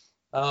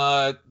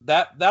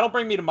 That'll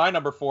bring me to my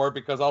number 4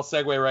 because I'll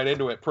segue right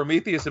into it.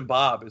 Prometheus and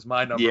Bob is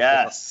my number 4.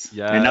 Yes.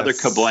 Another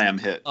Kablam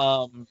hit.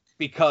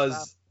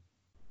 Because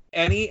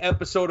any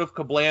episode of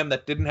Kablam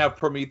that didn't have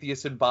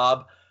Prometheus and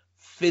Bob,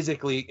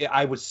 physically,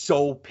 I was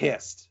so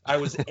pissed. I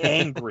was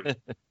angry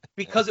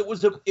because it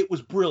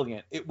was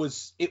brilliant. It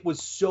was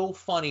so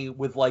funny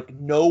with like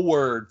no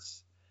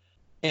words,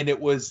 and it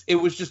was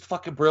just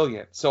fucking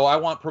brilliant. So I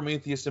want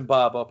Prometheus and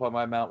Bob up on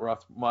my Mount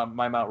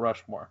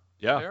Rushmore.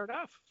 Yeah.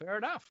 Fair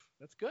enough.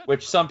 That's good.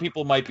 Which some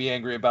people might be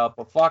angry about,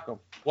 but fuck them.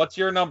 What's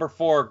your number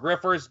 4?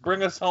 Griffers,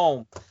 bring us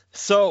home.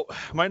 So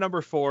my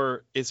number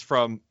 4 is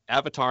from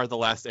Avatar: The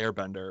Last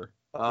Airbender,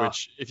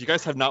 which, if you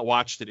guys have not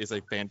watched it, is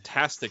a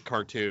fantastic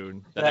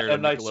cartoon that aired on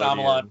M. Night Nickelodeon.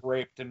 Shyamalan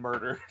raped and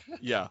murdered.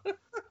 Yeah.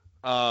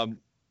 I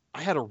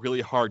had a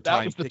really hard That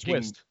time was the picking.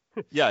 twist.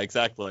 Yeah,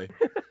 exactly.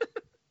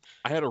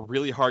 I had a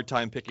really hard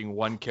time picking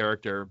one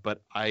character,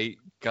 but I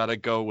gotta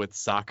go with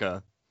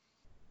Sokka.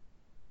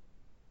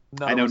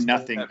 I know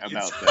nothing about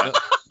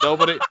that.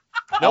 Nobody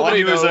All I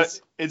knew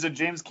knows. is a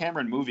James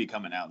Cameron movie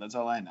coming out. That's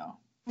all I know.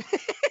 Ugh.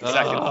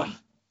 Second one.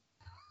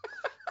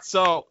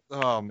 So,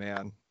 oh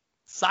man.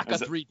 Sokka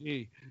Is it-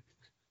 3D.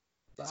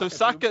 So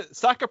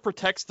Sokka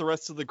protects the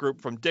rest of the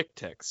group from Dick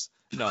Ticks,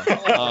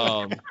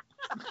 No.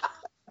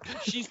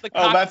 She's the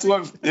Oh, that's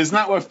what. Isn't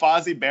that what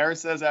Fozzie Bear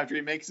says after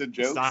he makes a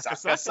joke? Saka,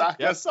 Saka, Saka,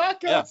 Yep.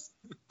 Saka. Yeah.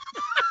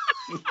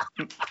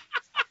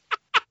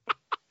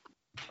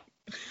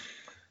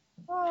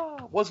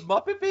 Was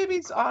Muppet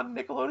Babies on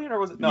Nickelodeon or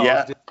was it? No,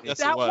 Yeah. it was Disney. Yes,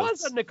 that it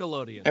was on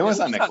Nickelodeon. It was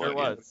on There Nickelodeon.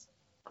 was.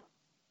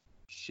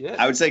 Shit.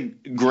 I would say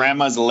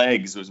Grandma's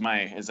Legs is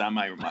on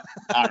my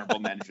honorable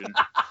mention.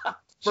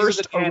 She was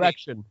First a nanny.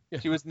 erection.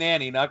 She was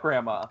Nanny, not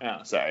Grandma.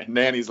 Oh, sorry,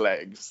 Nanny's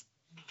Legs.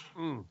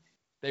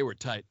 They were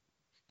tight.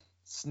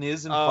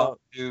 Sniz and Oh.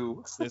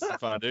 Fondue. Sniss and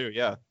Fondue,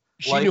 yeah.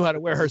 She Like- knew how to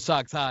wear her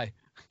socks high.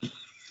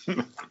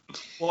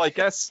 Well, I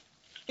guess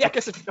Yeah,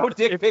 no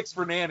dick pics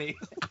for Nanny.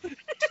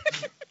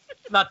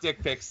 Not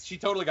dick pics. She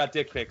totally got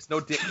dick pics. No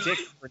dick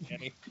for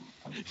Nanny.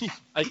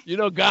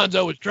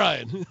 Gonzo was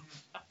trying.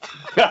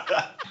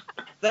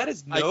 That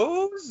is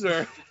nose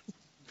or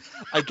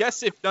I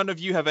guess if none of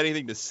you have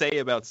anything to say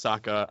about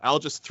Sokka, I'll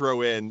just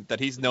throw in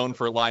that he's known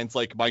for lines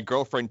like "My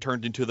girlfriend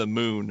turned into the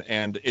moon"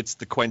 and "It's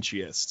the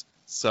quenchiest."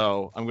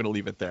 So I'm gonna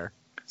leave it there.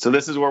 So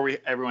this is where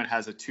everyone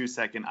has a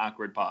 2-second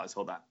awkward pause.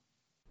 Hold on.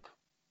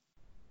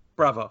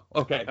 bravo.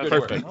 Okay, good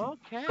Perfect. work.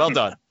 Okay. Well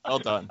done. Well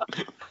done.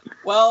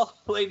 Well,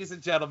 ladies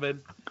and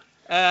gentlemen,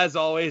 as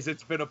always,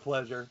 it's been a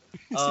pleasure.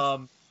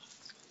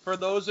 For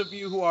those of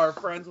you who are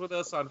friends with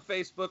us on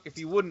Facebook, if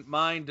you wouldn't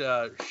mind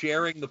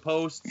sharing the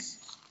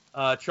posts,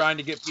 trying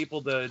to get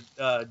people to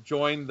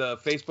join the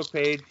Facebook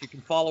page, you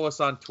can follow us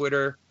on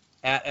Twitter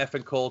at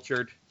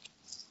 @FNCultured.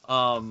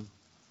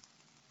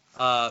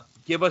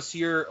 Give us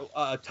your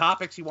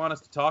topics you want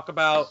us to talk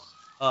about,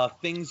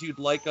 things you'd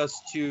like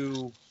us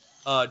to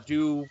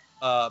do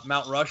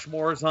Mount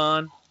Rushmores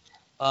on.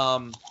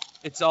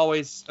 It's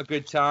always a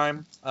good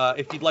time.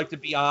 If you'd like to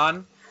be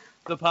on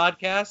the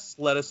podcast,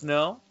 let us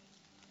know.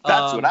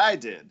 That's what I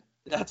did.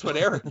 That's what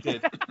Eric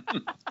did.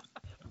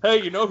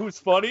 Hey, you know who's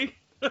funny?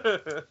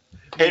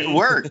 It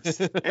worked.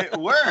 It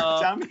worked.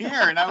 I'm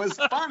here, and I was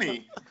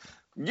funny.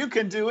 You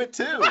can do it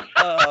too.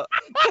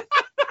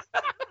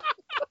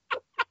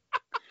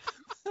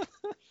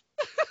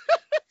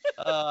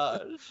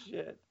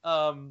 Shit.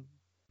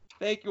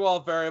 Thank you all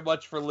very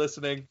much for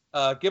listening.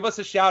 Give us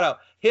a shout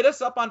out. Hit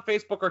us up on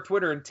Facebook or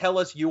Twitter and tell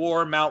us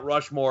your Mount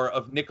Rushmore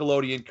of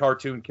Nickelodeon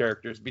cartoon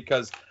characters,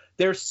 because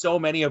there's so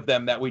many of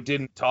them that we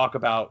didn't talk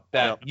about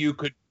that you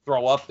could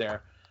throw up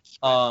there.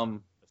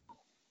 Join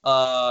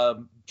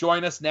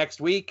us next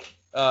week.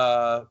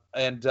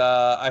 And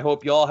I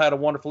hope you all had a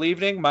wonderful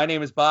evening. My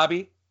name is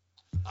Bobby.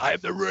 I'm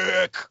the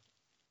Rick.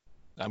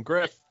 I'm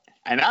Griff.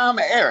 And I'm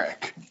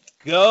Eric.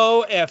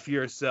 Go F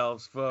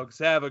yourselves, folks.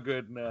 Have a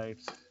good night.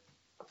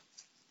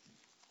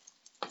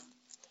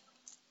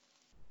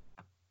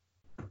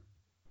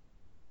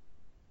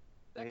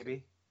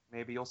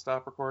 Maybe you'll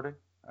stop recording.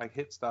 I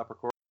hit stop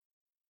recording.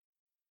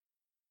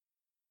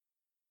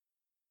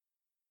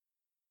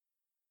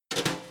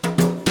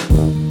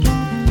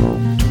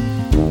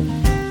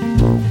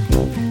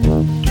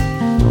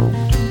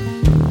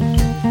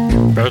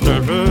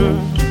 Ba-da-da,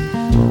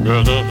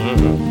 ba-da-da,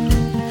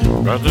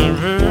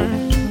 ba-da-da,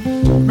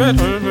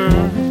 ba-da-da,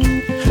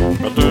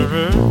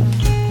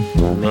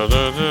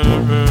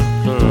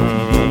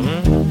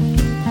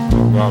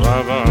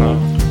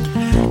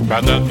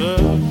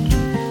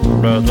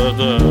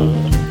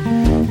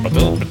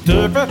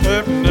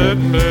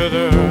 ba-da-da,